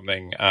try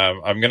something.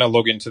 I'm going to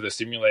log into the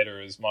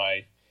simulator as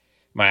my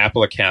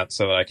Apple account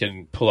so that I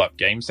can pull up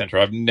Game Center.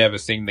 I've never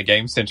seen the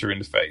Game Center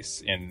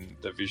interface in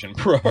the Vision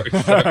Pro.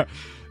 So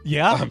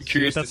yeah, I'm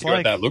curious to see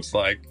what that looks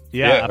like.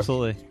 Yeah,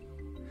 absolutely.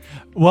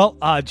 Well,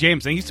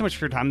 James, thank you so much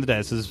for your time today.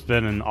 This has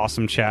been an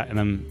awesome chat, and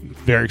I'm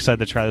very excited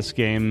to try this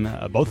game,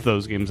 both of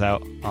those games,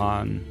 out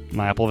on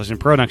my Apple Vision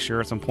Pro next year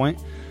at some point.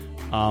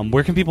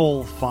 Where can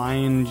people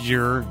find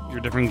your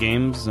different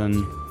games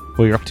and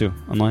what you're up to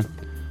online?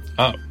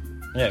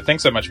 Yeah,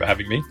 thanks so much for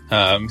having me.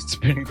 It's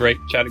been great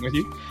chatting with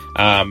you.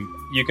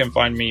 You can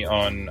find me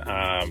on,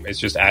 it's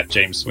just at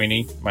James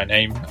Swiney, my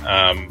name,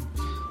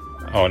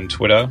 on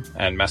Twitter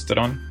and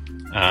Mastodon,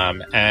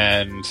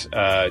 and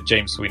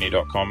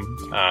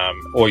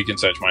jamesswiney.com, or you can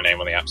search my name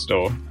on the App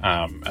Store,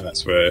 and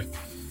that's where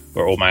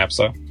all my apps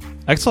are.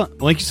 Excellent.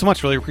 Well, thank you so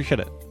much. Really appreciate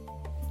it.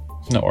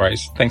 No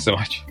worries. Thanks so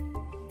much.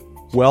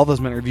 Well,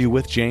 there's my interview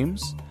with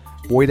James.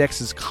 Void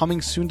X is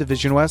coming soon to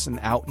visionOS and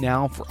out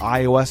now for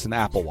iOS and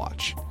Apple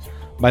Watch.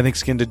 My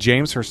thanks again to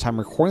James for his time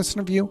recording this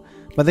interview.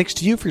 My thanks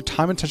to you for your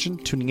time and attention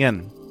tuning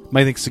in.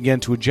 My thanks again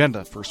to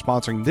Agenda for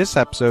sponsoring this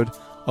episode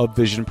of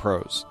Vision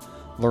Pros.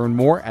 Learn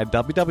more at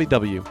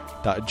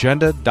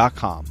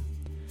www.agenda.com.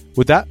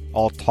 With that,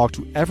 I'll talk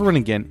to everyone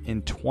again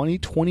in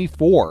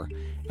 2024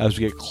 as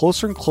we get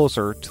closer and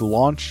closer to the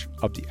launch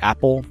of the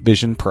Apple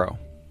Vision Pro.